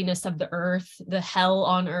 the dirtiness of the earth, the hell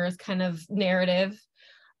on earth kind of narrative,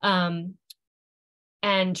 and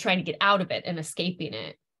trying to get out of it and escaping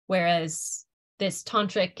it. Whereas this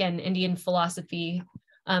tantric and Indian philosophy,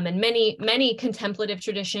 and many contemplative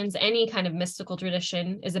traditions, any kind of mystical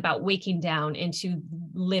tradition, is about waking down into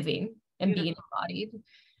living and being embodied.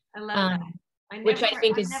 I love that. I've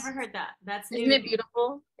never heard that. That's new. Isn't it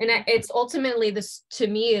beautiful? And it's ultimately, this to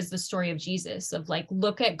me is the story of Jesus, of like,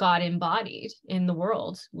 look at God embodied in the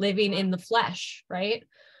world, living in the flesh, right?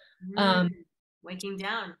 Waking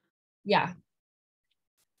down. Yeah.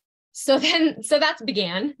 So that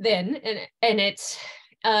began then, and it's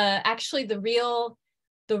actually the real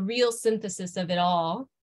synthesis of it all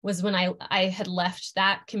was when I had left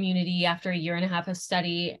that community after a year and a half of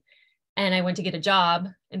study, and I went to get a job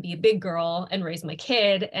and be a big girl and raise my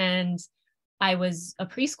kid. And I was a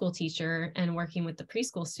preschool teacher and working with the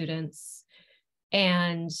preschool students,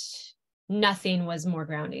 and nothing was more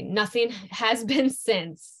grounding. Nothing has been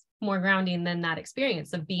since more grounding than that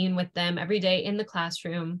experience of being with them every day in the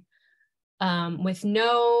classroom, with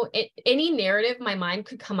any narrative my mind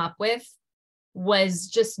could come up with was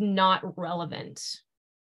just not relevant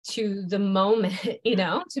to the moment,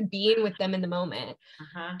 to being with them in the moment.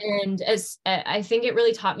 And as I think it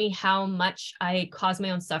really taught me how much I caused my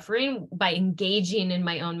own suffering by engaging in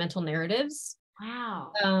my own mental narratives.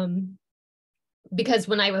 Wow. Because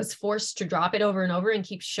when I was forced to drop it over and over and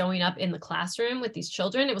keep showing up in the classroom with these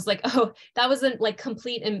children, it was like, oh, that wasn't like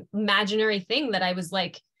complete imaginary thing that I was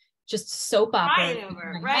like just soap opera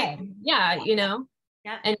over. Right. Yeah.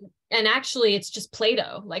 Yeah. And actually it's just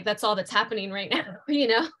Play-Doh. Like that's all that's happening right now,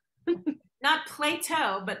 Not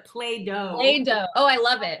Play-Doh, but Play-Doh. Play-Doh. Oh, I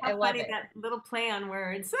love it. I love it. That little play on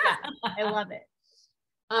words. Yeah, I love it.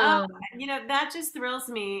 That just thrills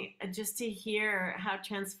me just to hear how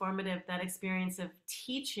transformative that experience of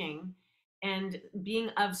teaching and being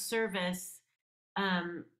of service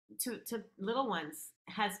to little ones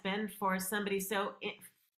has been for somebody so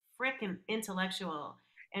frickin' intellectual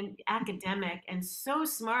and academic and so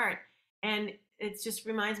smart. And it just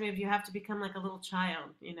reminds me of, you have to become like a little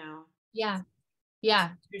child, Yeah.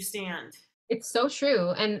 To understand. It's so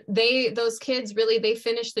true. And those kids really, they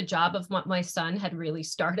finished the job of what my son had really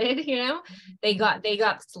started, they got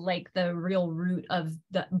like the real root of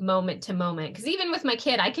the moment to moment. Cause even with my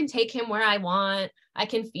kid, I can take him where I want. I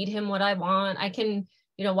can feed him what I want. I can,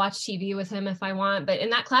 watch TV with him if I want. But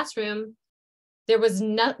in that classroom, there was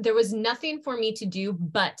nothing for me to do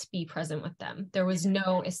but be present with them. There was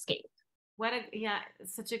no escape.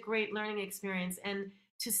 Such a great learning experience. And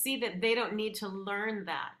to see that they don't need to learn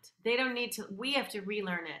that. They don't need to, we have to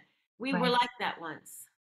relearn it. We were like that once.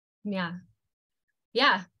 Yeah.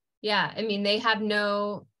 Yeah. Yeah. I mean, they have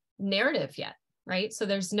no narrative yet, right? So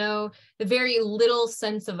there's the very little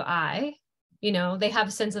sense of I, they have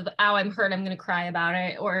a sense of, oh, I'm hurt, I'm going to cry about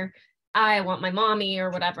it, or I want my mommy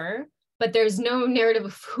or whatever, but there's no narrative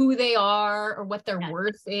of who they are or what their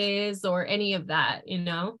worth is or any of that,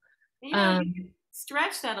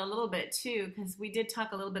 Stretch that a little bit too, because we did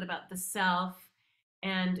talk a little bit about the self,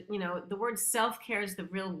 and the word self-care is the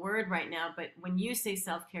real word right now, but when you say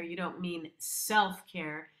self-care, you don't mean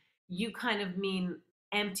self-care, you kind of mean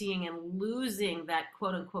emptying and losing that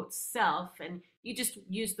quote unquote self. And you just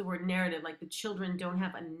use the word narrative, like the children don't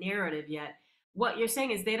have a narrative yet. What you're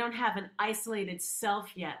saying is they don't have an isolated self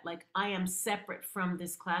yet, like I am separate from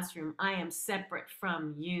this classroom, I am separate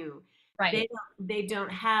from you. Right. They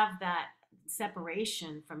don't have that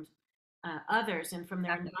separation from others and from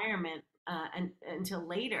their environment until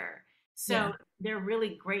later. So they're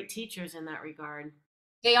really great teachers in that regard.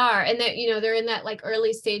 They are. And they're in that like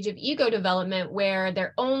early stage of ego development where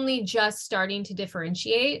they're only just starting to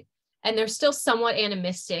differentiate, and they're still somewhat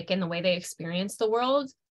animistic in the way they experience the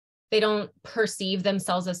world. They don't perceive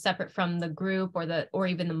themselves as separate from the group or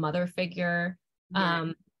even the mother figure.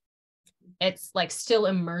 it's like still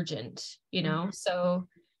emergent, you know? So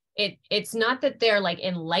it's not that they're like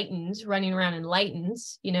enlightened, running around enlightened,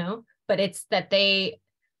 you know, but it's that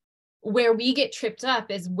where we get tripped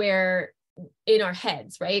up is where in our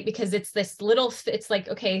heads, right? Because it's this little, it's like,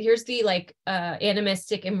 okay, here's the like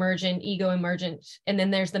animistic emergent, ego emergent, and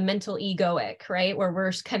then there's the mental egoic, right? Where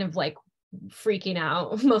we're kind of like freaking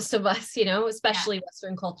out, most of us, you know, especially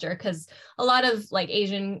Western culture, because a lot of like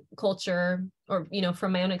Asian culture, or, you know,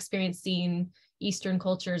 from my own experience seeing Eastern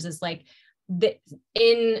cultures, is like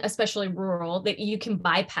in especially rural, that you can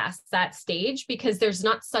bypass that stage because there's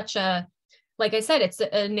not such a, like I said, it's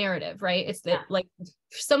a narrative, right? It's that like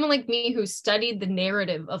someone like me who studied the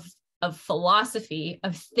narrative of philosophy,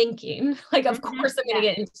 of thinking, like, of course I'm going to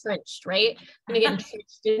get entrenched, right? I'm going to get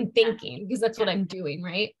entrenched in thinking because that's what I'm doing,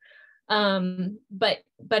 right?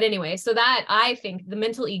 But anyway, so that, I think the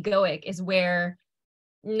mental egoic is where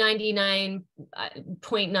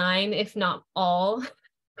 99.9, if not all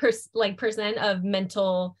percent of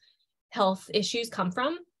mental health issues come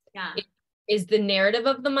from. It is the narrative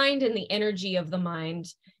of the mind and the energy of the mind,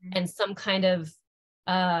 and some kind of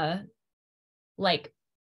like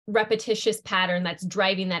repetitious pattern that's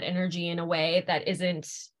driving that energy in a way that isn't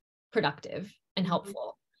productive and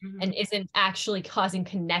helpful, and isn't actually causing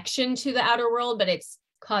connection to the outer world, but it's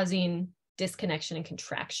causing disconnection and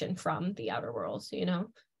contraction from the outer world, you know?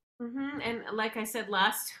 And like I said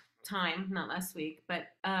last time, not last week, but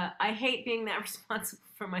I hate being that responsible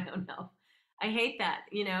for my own health. I hate that,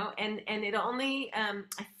 you know, and it only, I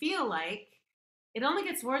feel like it only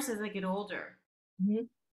gets worse as I get older.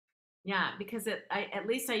 Yeah, because at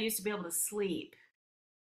least I used to be able to sleep.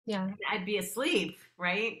 Yeah. I'd be asleep,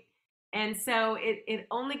 right? And so it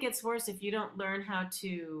only gets worse if you don't learn how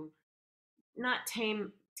to not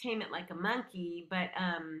tame it like a monkey, but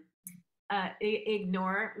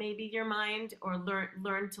ignore maybe your mind, or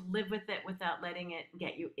learn to live with it without letting it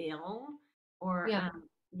get you ill, or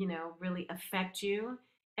you know, really affect you.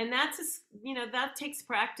 And that's just, you know, that takes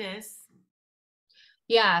practice.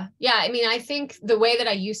 Yeah. I mean, I think the way that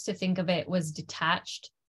I used to think of it was detached,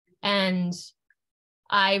 and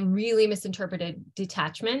I really misinterpreted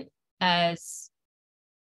detachment as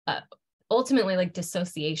ultimately like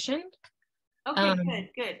dissociation.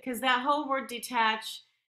 Okay, good. Because that whole word detach,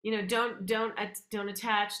 you know, don't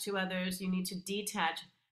attach to others. You need to detach.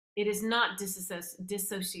 It is not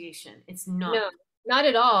dissociation. It's not. No, not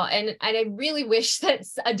at all. And I really wish that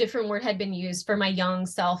a different word had been used for my young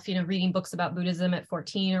self, you know, reading books about Buddhism at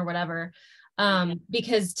 14 or whatever.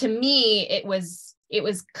 Because to me, it was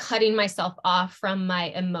cutting myself off from my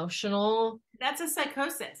emotional. That's a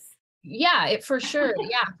psychosis. Yeah, for sure.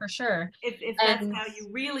 Yeah, for sure. If that's how you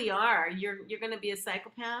really are, you're going to be a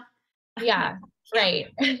psychopath. Yeah, right.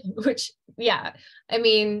 Which, yeah, I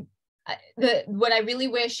mean, what I really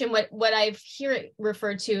wish, and what I've hear it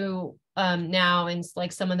referred to now in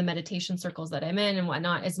like some of the meditation circles that I'm in and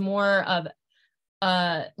whatnot, is more of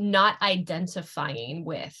not identifying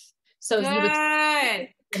with. So you experience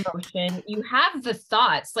emotion, you have the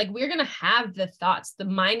thoughts, like we're gonna have the thoughts, the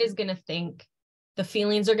mind is gonna think, the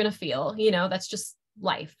feelings are gonna feel, you know, that's just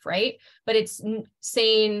life, right? But it's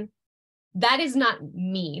saying, that is not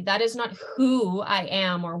me. That is not who I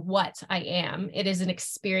am or what I am. It is an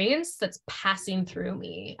experience that's passing through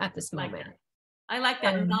me at this moment. I like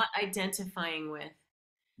that, not identifying with.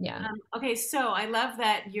 Yeah. Okay, so I love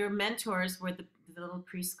that your mentors were the little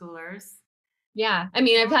preschoolers. Yeah. I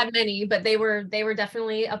mean, I've had many, but they were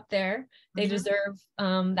definitely up there. They deserve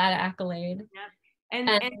that accolade. Yeah. And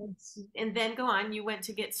then go on, you went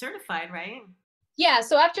to get certified, right? Yeah.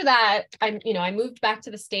 So after that, I moved back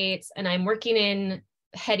to the States, and I'm working in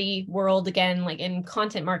heady world again, like in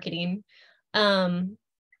content marketing, in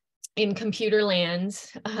computer land.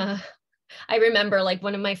 I remember like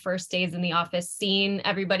one of my first days in the office, seeing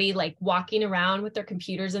everybody like walking around with their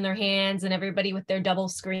computers in their hands, and everybody with their double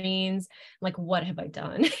screens. Like, what have I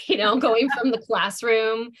done? You know, going from the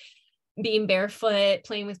classroom, being barefoot,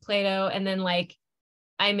 playing with Play-Doh, and then like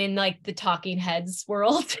I'm in like the talking heads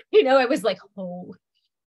world. You know, it was like, oh, what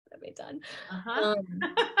have I done?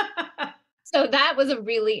 So that was a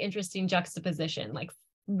really interesting juxtaposition, like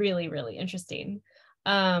really, really interesting.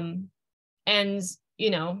 And,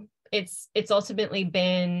 you know, it's ultimately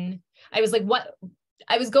been, I was like,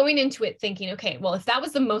 I was going into it thinking, okay, well, if that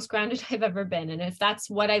was the most grounded I've ever been, and if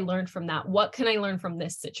that's what I learned from that, what can I learn from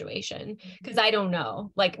this situation? Because I don't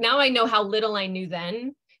know. Like, now I know how little I knew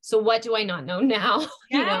then. So what do I not know now?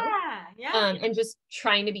 You know? And just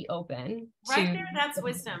trying to be open. Right there, that's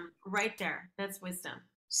wisdom. Right there, that's wisdom.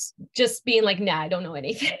 Just being like, nah, I don't know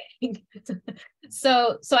anything.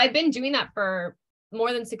 So I've been doing that for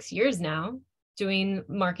more than 6 years now, doing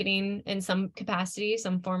marketing in some capacity,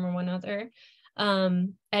 some form or one other,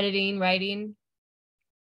 editing, writing.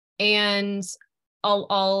 And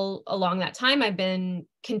all along that time, I've been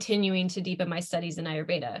continuing to deepen my studies in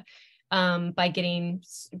Ayurveda, by getting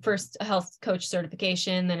first a health coach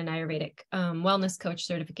certification, then an Ayurvedic wellness coach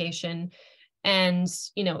certification. And,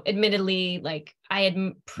 admittedly, like I had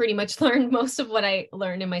pretty much learned most of what I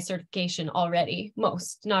learned in my certification already,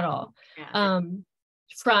 most, not all,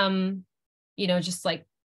 from, just like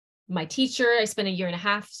my teacher. I spent a year and a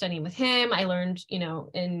half studying with him. I learned,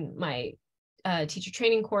 in my teacher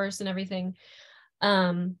training course and everything,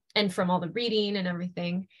 and from all the reading and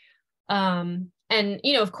everything. And,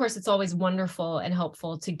 of course, it's always wonderful and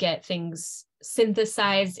helpful to get things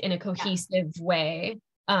synthesized in a cohesive way,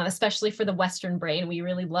 especially for the Western brain. We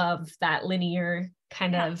really love that linear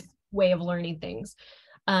kind of way of learning things.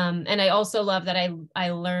 And I also love that I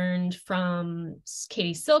learned from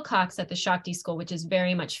Katie Silcox at the Shakti School, which is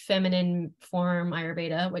very much feminine form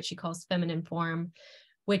Ayurveda, what she calls feminine form,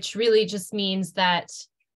 which really just means that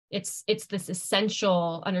it's this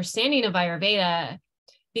essential understanding of Ayurveda.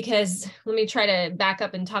 Because let me try to back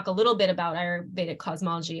up and talk a little bit about Ayurvedic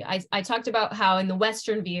cosmology. I talked about how in the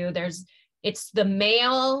Western view, it's the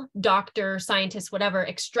male doctor, scientist, whatever,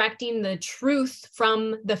 extracting the truth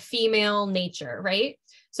from the female nature, right?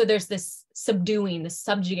 So there's this subduing, this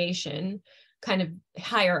subjugation kind of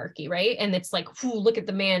hierarchy, right? And it's like, look at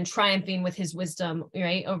the man triumphing with his wisdom,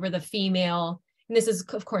 right, over the female. And this is,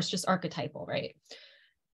 of course, just archetypal, right?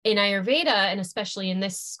 In Ayurveda, and especially in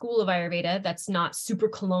this school of Ayurveda that's not super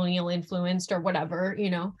colonial influenced or whatever,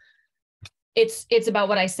 it's about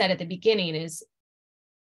what I said at the beginning, is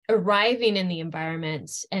arriving in the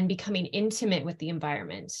environment and becoming intimate with the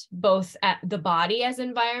environment, both at the body as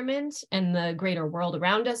environment and the greater world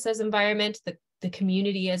around us as environment, the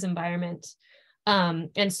community as environment.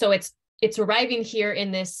 And so it's arriving here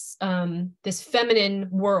in this this feminine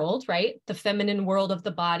world, right? The feminine world of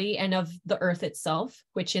the body and of the earth itself,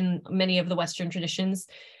 which in many of the Western traditions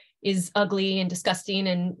is ugly and disgusting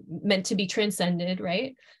and meant to be transcended,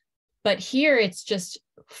 right? But here it's just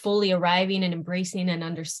fully arriving and embracing and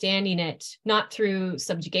understanding it, not through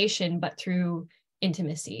subjugation, but through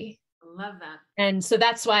intimacy. I love that. And so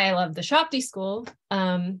that's why I love the Shakti school.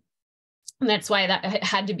 And that's why that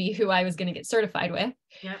had to be who I was going to get certified with.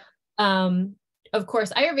 Yep. Of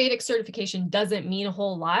course, Ayurvedic certification doesn't mean a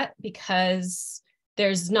whole lot because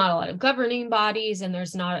there's not a lot of governing bodies, and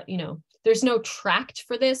there's not, there's no tract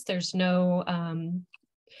for this. There's no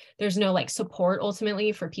like support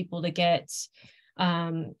ultimately for people to get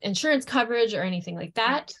insurance coverage or anything like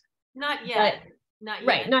that. Not yet. But, not yet.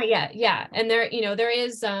 Right. Not yet. Yeah. And there, there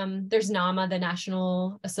is, there's NAMA, the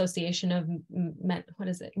National Association of, what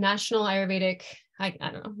is it? National Ayurvedic. I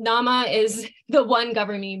don't know. NAMA is the one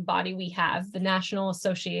governing body we have, the National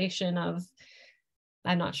Association of,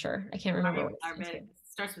 I'm not sure. I can't remember. Ayurvedic.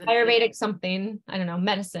 Starts with Ayurvedic something. I don't know.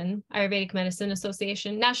 Medicine, Ayurvedic Medicine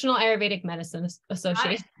Association, National Ayurvedic Medicine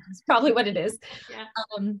Association. Is probably what it is. Yeah.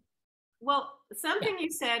 Well, something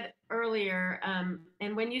you said earlier,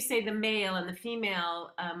 and when you say the male and the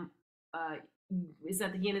female, is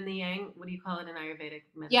that the yin and the yang? What do you call it in Ayurvedic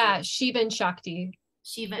medicine? Yeah, Shiva and Shakti.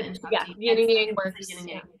 Shiva and Shakti. Yeah, yin and yang works. Yin and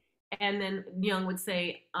yang. And then Jung would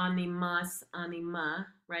say animas, anima,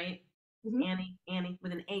 right? Mm-hmm. Annie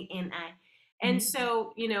with an A-N-I. And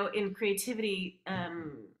so, in creativity,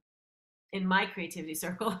 in my creativity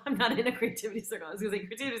circle, I'm not in a creativity circle, I was going to say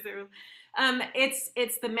creativity circle.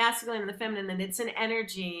 It's the masculine and the feminine, and it's an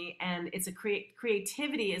energy, and it's a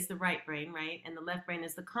creativity is the right brain, right? And the left brain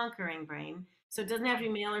is the conquering brain. So it doesn't have to be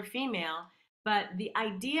male or female, but the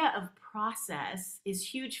idea of process is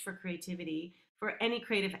huge for creativity, for any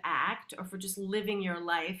creative act, or for just living your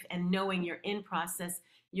life and knowing you're in process.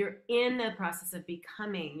 You're in the process of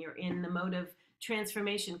becoming, you're in the mode of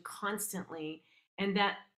transformation constantly. And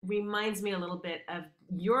that reminds me a little bit of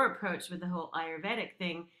your approach with the whole Ayurvedic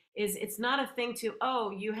thing. Is it's not a thing to,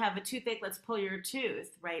 oh, you have a toothache, let's pull your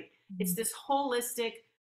tooth, right? It's this holistic,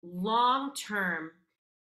 long-term,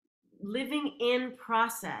 living in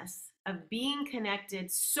process of being connected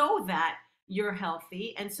so that you're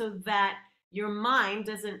healthy and so that your mind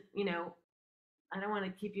doesn't, I don't want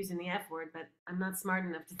to keep using the F word, but I'm not smart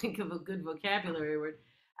enough to think of a good vocabulary word.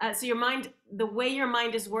 So your mind, the way your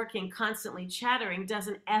mind is working, constantly chattering,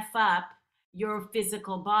 doesn't F up your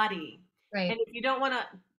physical body. Right. And if you don't want to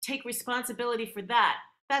take responsibility for that,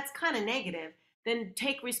 that's kind of negative. Then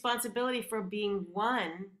take responsibility for being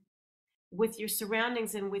one with your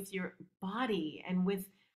surroundings and with your body and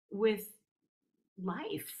with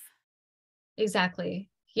life. Exactly.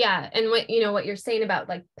 Yeah. And what you're saying about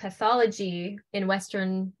like pathology in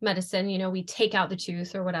Western medicine, we take out the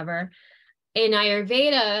tooth or whatever. In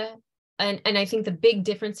Ayurveda, and I think the big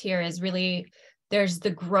difference here is really there's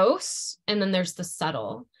the gross and then there's the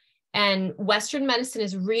subtle. And Western medicine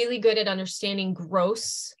is really good at understanding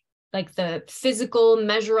gross, like the physical,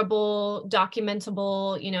 measurable,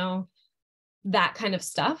 documentable, that kind of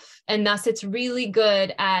stuff. And thus it's really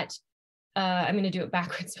good at I'm going to do it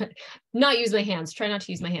backwards, but not use my hands. Try not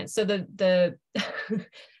to use my hands. So the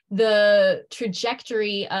the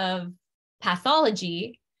trajectory of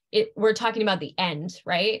pathology, we're talking about the end,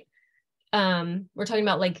 right? We're talking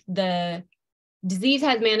about like the disease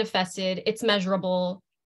has manifested, it's measurable,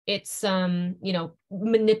 it's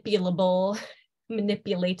manipulatable.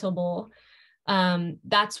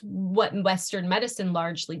 That's what Western medicine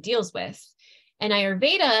largely deals with. And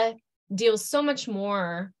Ayurveda deals so much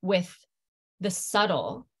more with the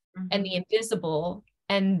subtle and the invisible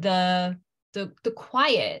and the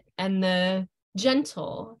quiet and the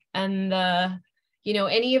gentle and the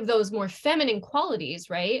any of those more feminine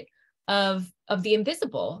qualities, right, of the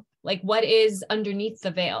invisible, like what is underneath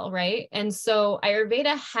the veil, right? And so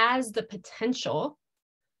Ayurveda has the potential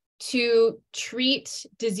to treat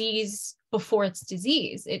disease before it's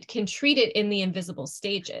disease. It can treat it in the invisible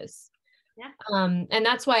stages. Yeah. And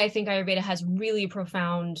that's why I think Ayurveda has really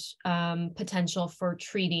profound potential for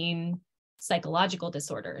treating psychological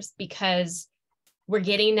disorders, because we're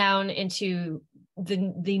getting down into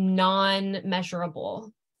the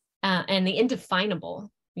non-measurable and the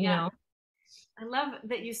indefinable, you know? I love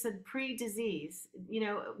that you said pre-disease.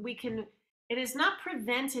 It is not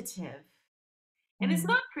preventative and it's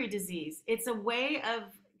not pre-disease. It's a way of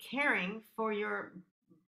caring for your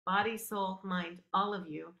body, soul, mind, all of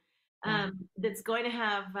you. That's going to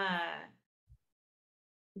have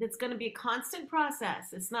that's going to be a constant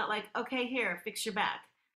process. It's not like, okay, here, fix your back,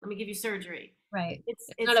 let me give you surgery. Right. It's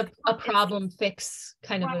not a problem fix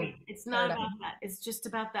kind of a it's not paradigm. About that. It's just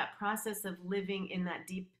about that process of living in that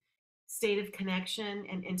deep state of connection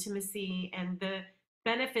and intimacy, and the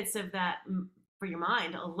benefits of that for your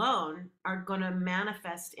mind alone are going to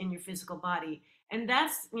manifest in your physical body. And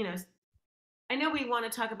that's, I know we want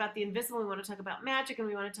to talk about the invisible, we want to talk about magic, and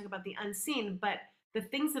we want to talk about the unseen, but the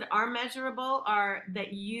things that are measurable are that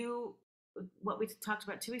what we talked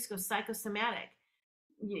about 2 weeks ago, psychosomatic.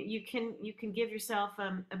 You can give yourself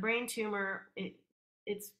a brain tumor.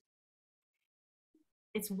 It's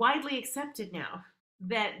widely accepted now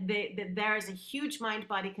that there is a huge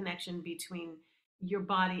mind-body connection between your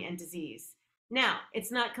body and disease. Now,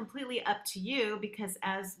 it's not completely up to you, because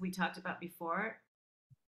as we talked about before,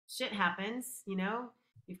 shit happens,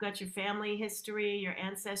 you've got your family history, your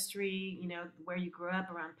ancestry, where you grew up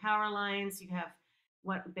around power lines, you have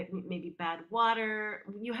maybe bad water,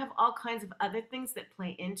 you have all kinds of other things that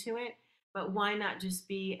play into it. But why not just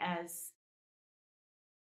be as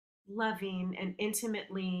loving and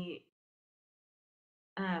intimately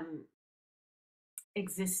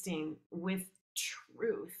existing with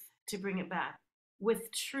truth, to bring it back,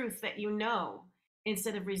 with truth that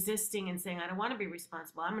instead of resisting and saying, I don't want to be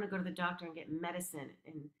responsible, I'm going to go to the doctor and get medicine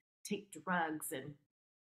and take drugs and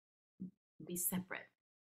be separate.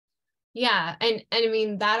 Yeah. And I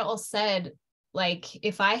mean, that all said, like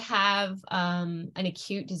if I have an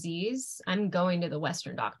acute disease, I'm going to the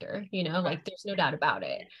Western doctor, like there's no doubt about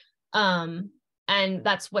it. And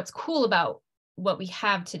that's what's cool about what we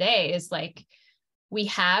have today, is like we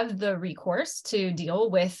have the recourse to deal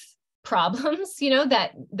with problems,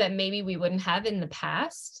 that maybe we wouldn't have in the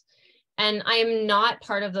past. And I'm not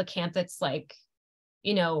part of the camp that's like,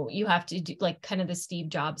 you have to do like kind of the Steve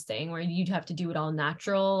Jobs thing where you'd have to do it all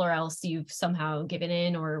natural or else you've somehow given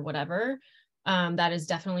in or whatever. That is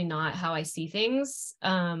definitely not how I see things.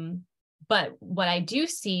 But what I do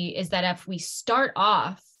see is that if we start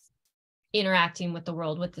off interacting with the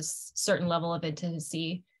world with this certain level of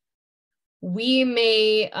intimacy, we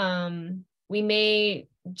may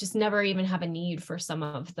just never even have a need for some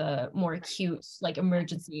of the more acute, like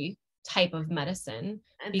emergency type of medicine.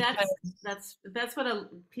 And that's what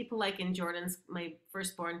people like in Jordan's, my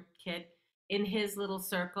firstborn kid, in his little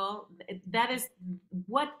circle, that is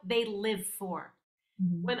what they live for.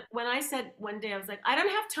 When I said one day, I was like, I don't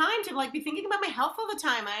have time to like be thinking about my health all the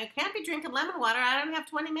time. I can't be drinking lemon water. I don't have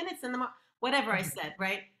 20 minutes in the morning. Whatever I said,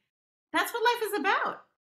 right? That's what life is about.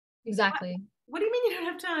 Exactly. What do you mean you don't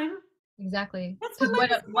have time? Exactly. Because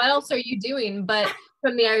what else are you doing? But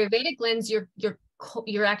from the Ayurvedic lens, you're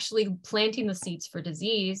actually planting the seeds for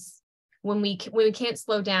disease. When we can't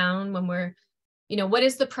slow down, when we're, what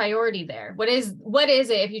is the priority there? What is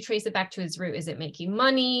it if you trace it back to its root? Is it making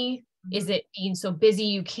money? Is it being so busy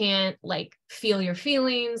you can't like feel your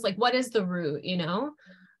feelings? Like, what is the root, you know?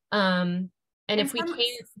 And And if we can't,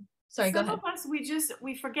 sorry, go some ahead. of us,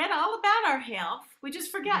 we forget all about our health. We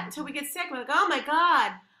just forget until we get sick. We're like, oh my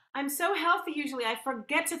God, I'm so healthy usually. I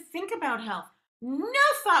forget to think about health. No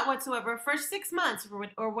thought whatsoever for 6 months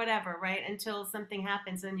or whatever, right? Until something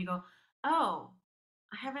happens and you go, oh,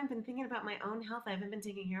 I haven't been thinking about my own health. I haven't been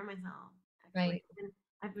taking care of myself. Actually, Right.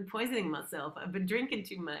 I've been poisoning myself. I've been drinking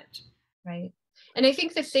too much. Right. And I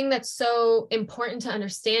think the thing that's so important to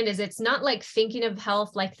understand is it's not like thinking of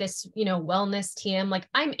health like this, you know, wellness TM, like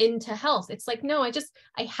I'm into health. It's like, no,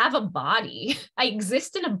 I have a body. I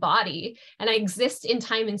exist in a body and I exist in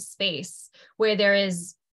time and space where there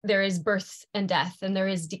is birth and death and there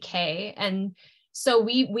is decay. And so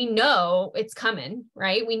we know it's coming,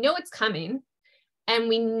 right? We know it's coming. And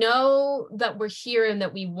we know that we're here and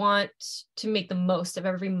that we want to make the most of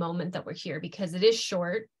every moment that we're here because it is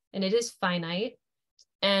short and it is finite.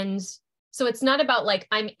 And so it's not about like,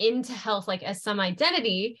 I'm into health, like as some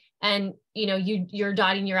identity and, you know, you're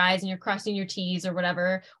dotting your I's and you're crossing your T's or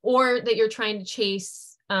whatever, or that you're trying to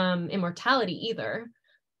chase immortality either.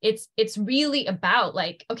 It's really about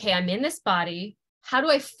like, okay, I'm in this body. How do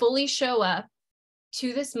I fully show up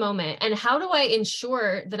to this moment? And how do I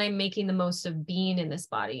ensure that I'm making the most of being in this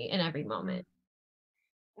body in every moment?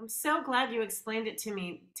 I'm so glad you explained it to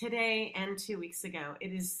me today and 2 weeks ago.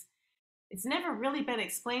 It's never really been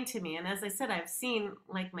explained to me. And as I said, I've seen,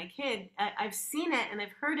 like my kid, I've seen it and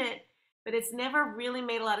I've heard it, but it's never really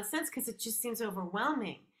made a lot of sense because it just seems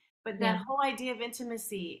overwhelming. But Yeah. that whole idea of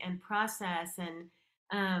intimacy and process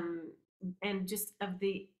um, and just of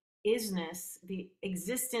the isness, the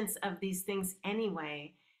existence of these things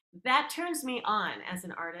anyway, that turns me on as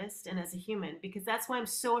an artist and as a human because that's why I'm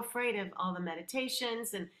so afraid of all the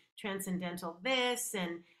meditations and transcendental this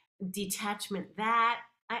and detachment that.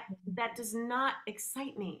 That does not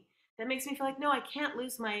excite me. That makes me feel like, no, I can't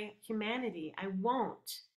lose my humanity. I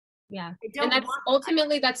won't. Yeah. I And don't that's want.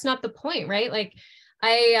 ultimately that's not the point, right? Like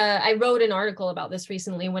I wrote an article about this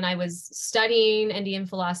recently when I was studying Indian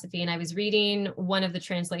philosophy and I was reading one of the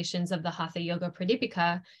translations of the Hatha Yoga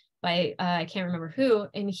Pradipika by I can't remember who,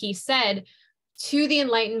 and he said, to the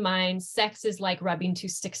enlightened mind, sex is like rubbing two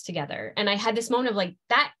sticks together. And I had this moment of like,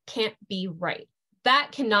 that can't be right. That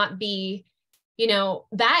cannot be, you know,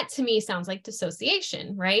 that to me sounds like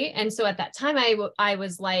dissociation, right? And so at that time I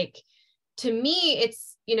was like, to me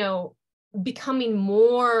it's, you know, becoming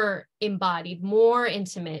more embodied, more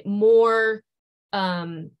intimate, more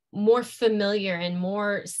familiar and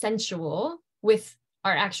more sensual with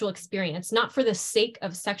our actual experience, not for the sake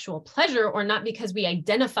of sexual pleasure or not because we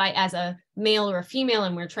identify as a male or a female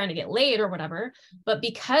and we're trying to get laid or whatever, but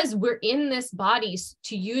because we're in this body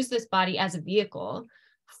to use this body as a vehicle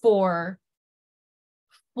for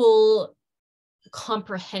full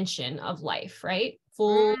comprehension of life, right?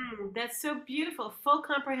 Full. That's so beautiful. Full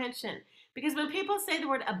comprehension. Because when people say the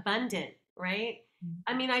word abundant, right?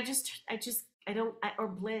 I mean, I don't, or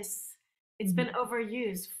bliss. It's been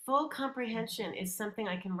overused. Full comprehension is something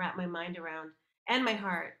I can wrap my mind around and my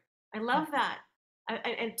heart. I love that.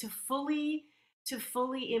 And to fully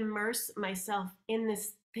immerse myself in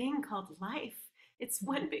this thing called life. It's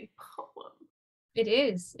one big poem. It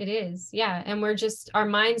is. Yeah. And we're just our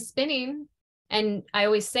minds spinning. And I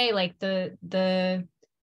always say like the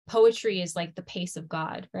poetry is like the pace of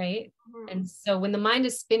God, right? Mhm. And so when the mind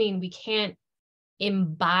is spinning, we can't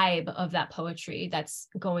imbibe of that poetry that's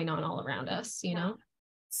going on all around us, you Yeah. know?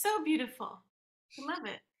 So beautiful. I love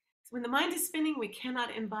it. When the mind is spinning, we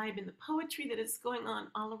cannot imbibe in the poetry that is going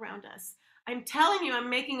on all around us. I'm telling you, I'm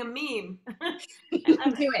making a meme.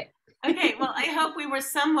 Do it. Okay, well, I hope we were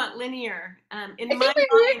somewhat linear. I In my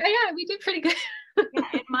think we mind, were, yeah, we did pretty good. yeah,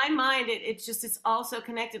 in my mind, it's also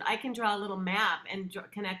connected. I can draw a little map and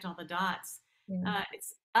connect all the dots. Yeah.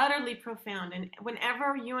 It's utterly profound. And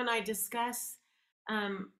whenever you and I discuss,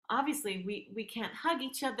 obviously we can't hug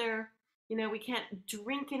each other. You know, we can't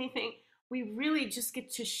drink anything. We really just get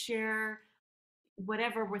to share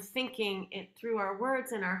whatever we're thinking it through our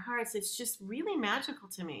words and our hearts. It's just really magical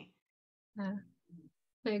to me. Yeah,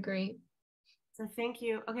 I agree. So thank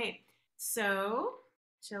you. Okay, so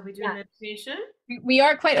shall we do a Yeah. meditation? We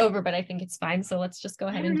are quite over, but I think it's fine. So let's just go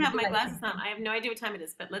I ahead and don't do have the my glasses on. meditation. I have no idea what time it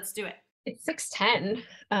is, but let's do it. It's 6:10.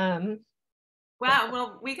 Um, Wow,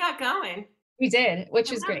 well, we got going. we did,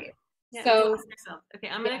 which I is love it. great. Yeah, we So lost ourselves. Okay,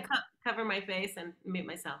 I'm yeah. gonna cover my face and mute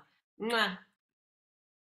myself. Mwah.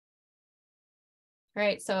 All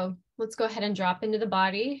right. So let's go ahead and drop into the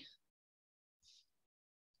body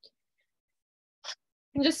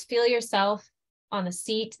and just feel yourself on the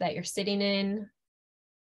seat that you're sitting in.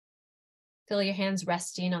 Feel your hands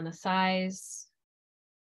resting on the thighs.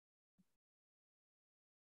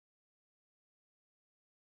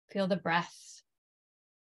 Feel the breath.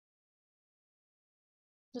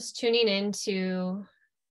 Just tuning into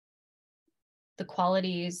the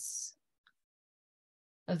qualities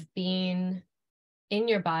of being in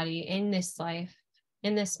your body, in this life,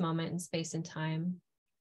 in this moment in space and time.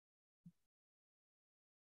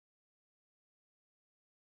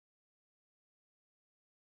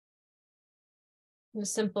 The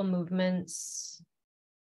simple movements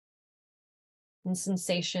and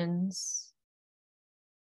sensations.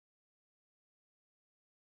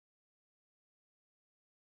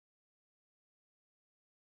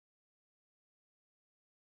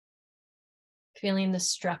 Feeling the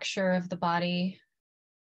structure of the body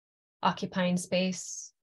occupying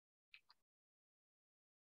space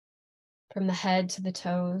from the head to the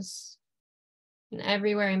toes and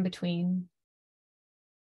everywhere in between.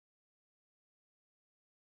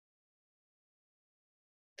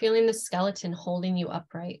 Feeling the skeleton holding you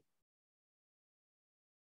upright.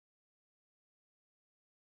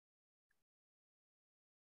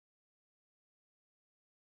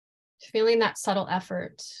 Feeling that subtle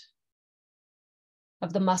effort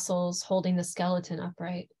of the muscles holding the skeleton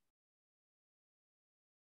upright.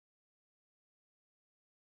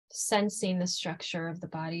 Sensing the structure of the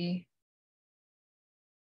body.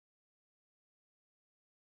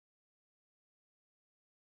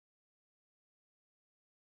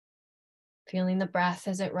 Feeling the breath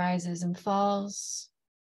as it rises and falls.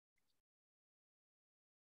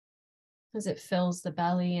 As it fills the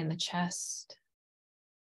belly and the chest.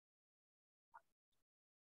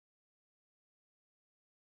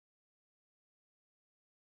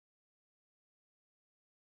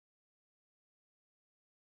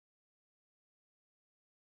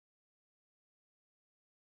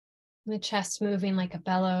 The chest moving like a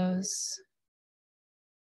bellows.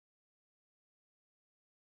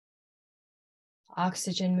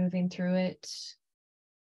 Oxygen moving through it,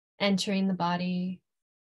 entering the body,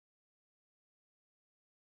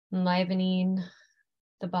 enlivening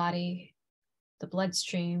the body, the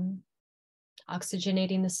bloodstream,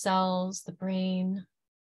 oxygenating the cells, the brain,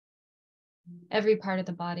 every part of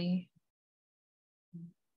the body.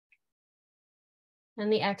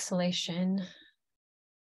 And the exhalation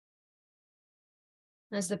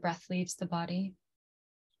as the breath leaves the body.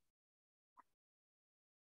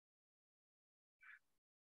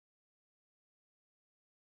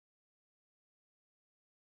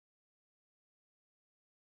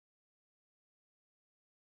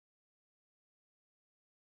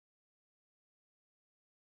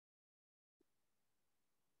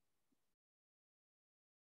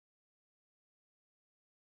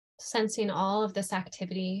 Sensing all of this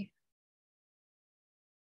activity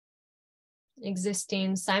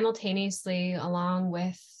existing simultaneously along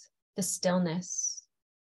with the stillness.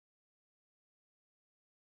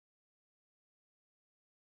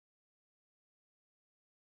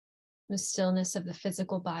 The stillness of the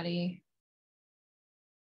physical body.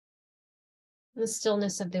 The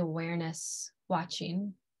stillness of the awareness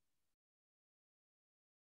watching.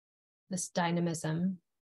 This dynamism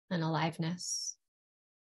and aliveness.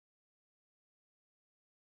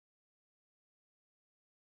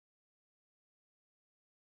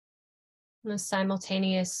 The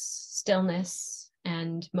simultaneous stillness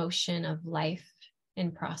and motion of life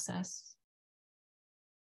in process.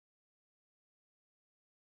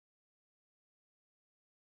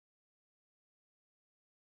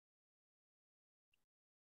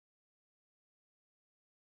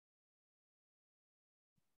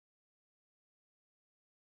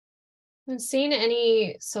 And seeing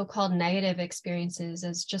any so-called negative experiences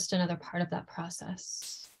as just another part of that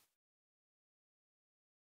process.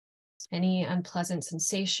 Any unpleasant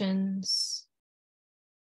sensations,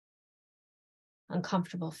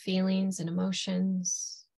 uncomfortable feelings and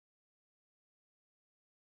emotions,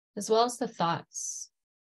 as well as the thoughts.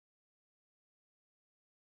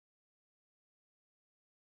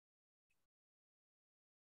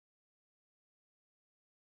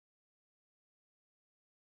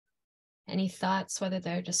 Any thoughts, whether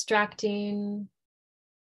they're distracting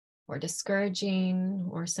or discouraging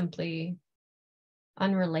or simply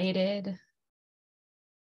unrelated,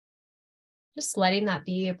 just letting that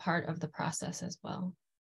be a part of the process as well.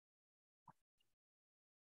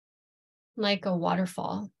 Like a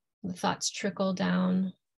waterfall, the thoughts trickle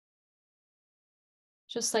down,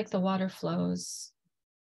 just like the water flows.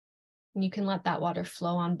 And you can let that water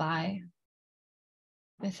flow on by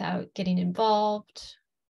without getting involved,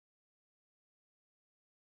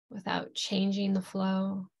 without changing the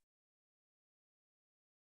flow.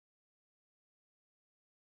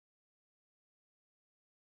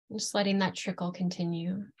 Just letting that trickle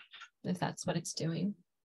continue, if that's what it's doing.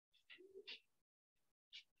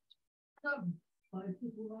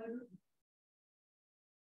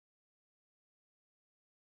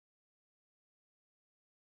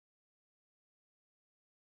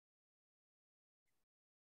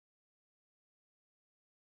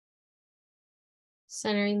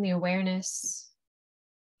 Centering the awareness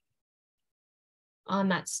on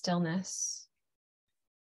that stillness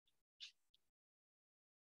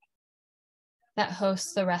that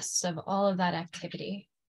hosts the rest of all of that activity.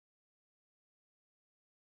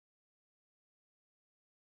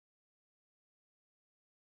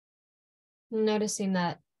 Noticing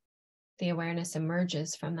that the awareness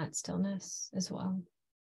emerges from that stillness as well.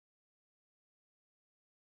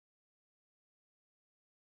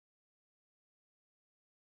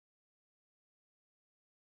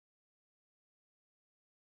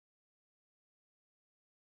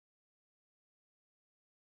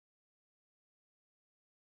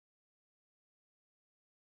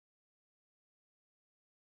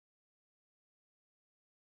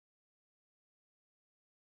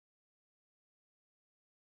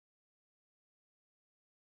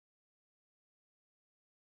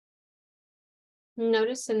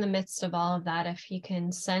 Notice in the midst of all of that if you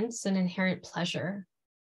can sense an inherent pleasure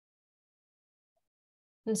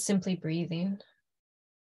in simply breathing.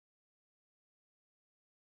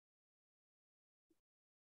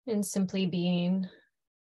 In simply being,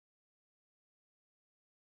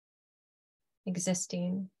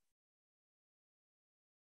 existing.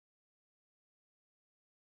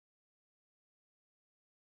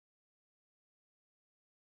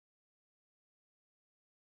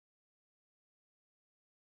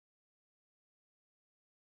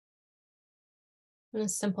 And a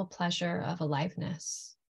simple pleasure of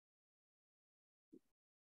aliveness.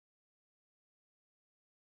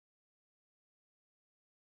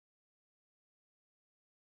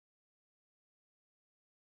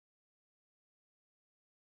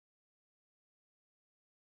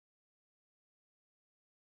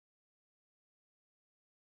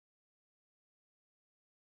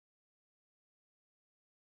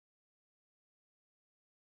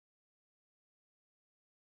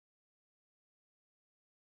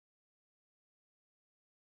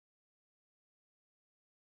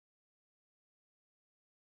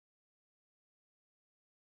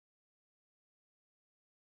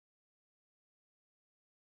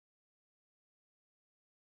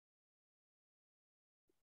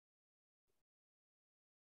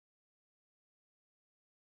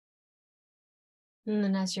 And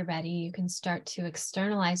then as you're ready, you can start to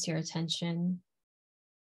externalize your attention,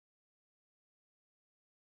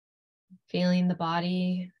 feeling the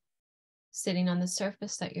body sitting on the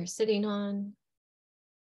surface that you're sitting on,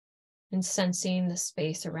 and sensing the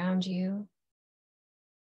space around you,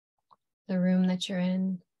 the room that you're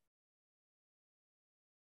in.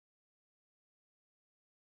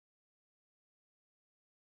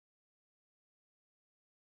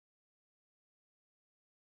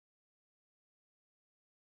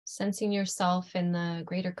 Sensing yourself in the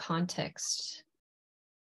greater context,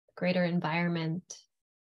 greater environment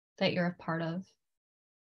that you're a part of,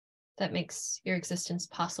 that makes your existence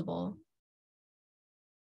possible.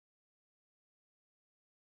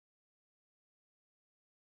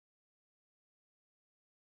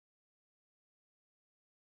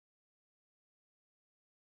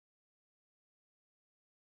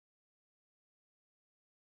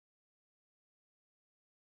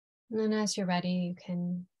 And then as you're ready, you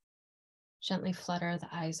can gently flutter the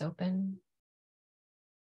eyes open.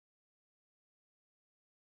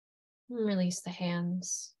 And release the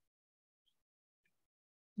hands.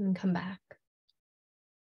 And come back.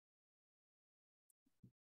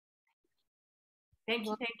 Thank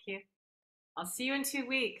you. Thank you. I'll see you in 2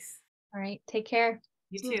 weeks. All right. Take care.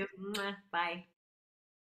 You too. Bye.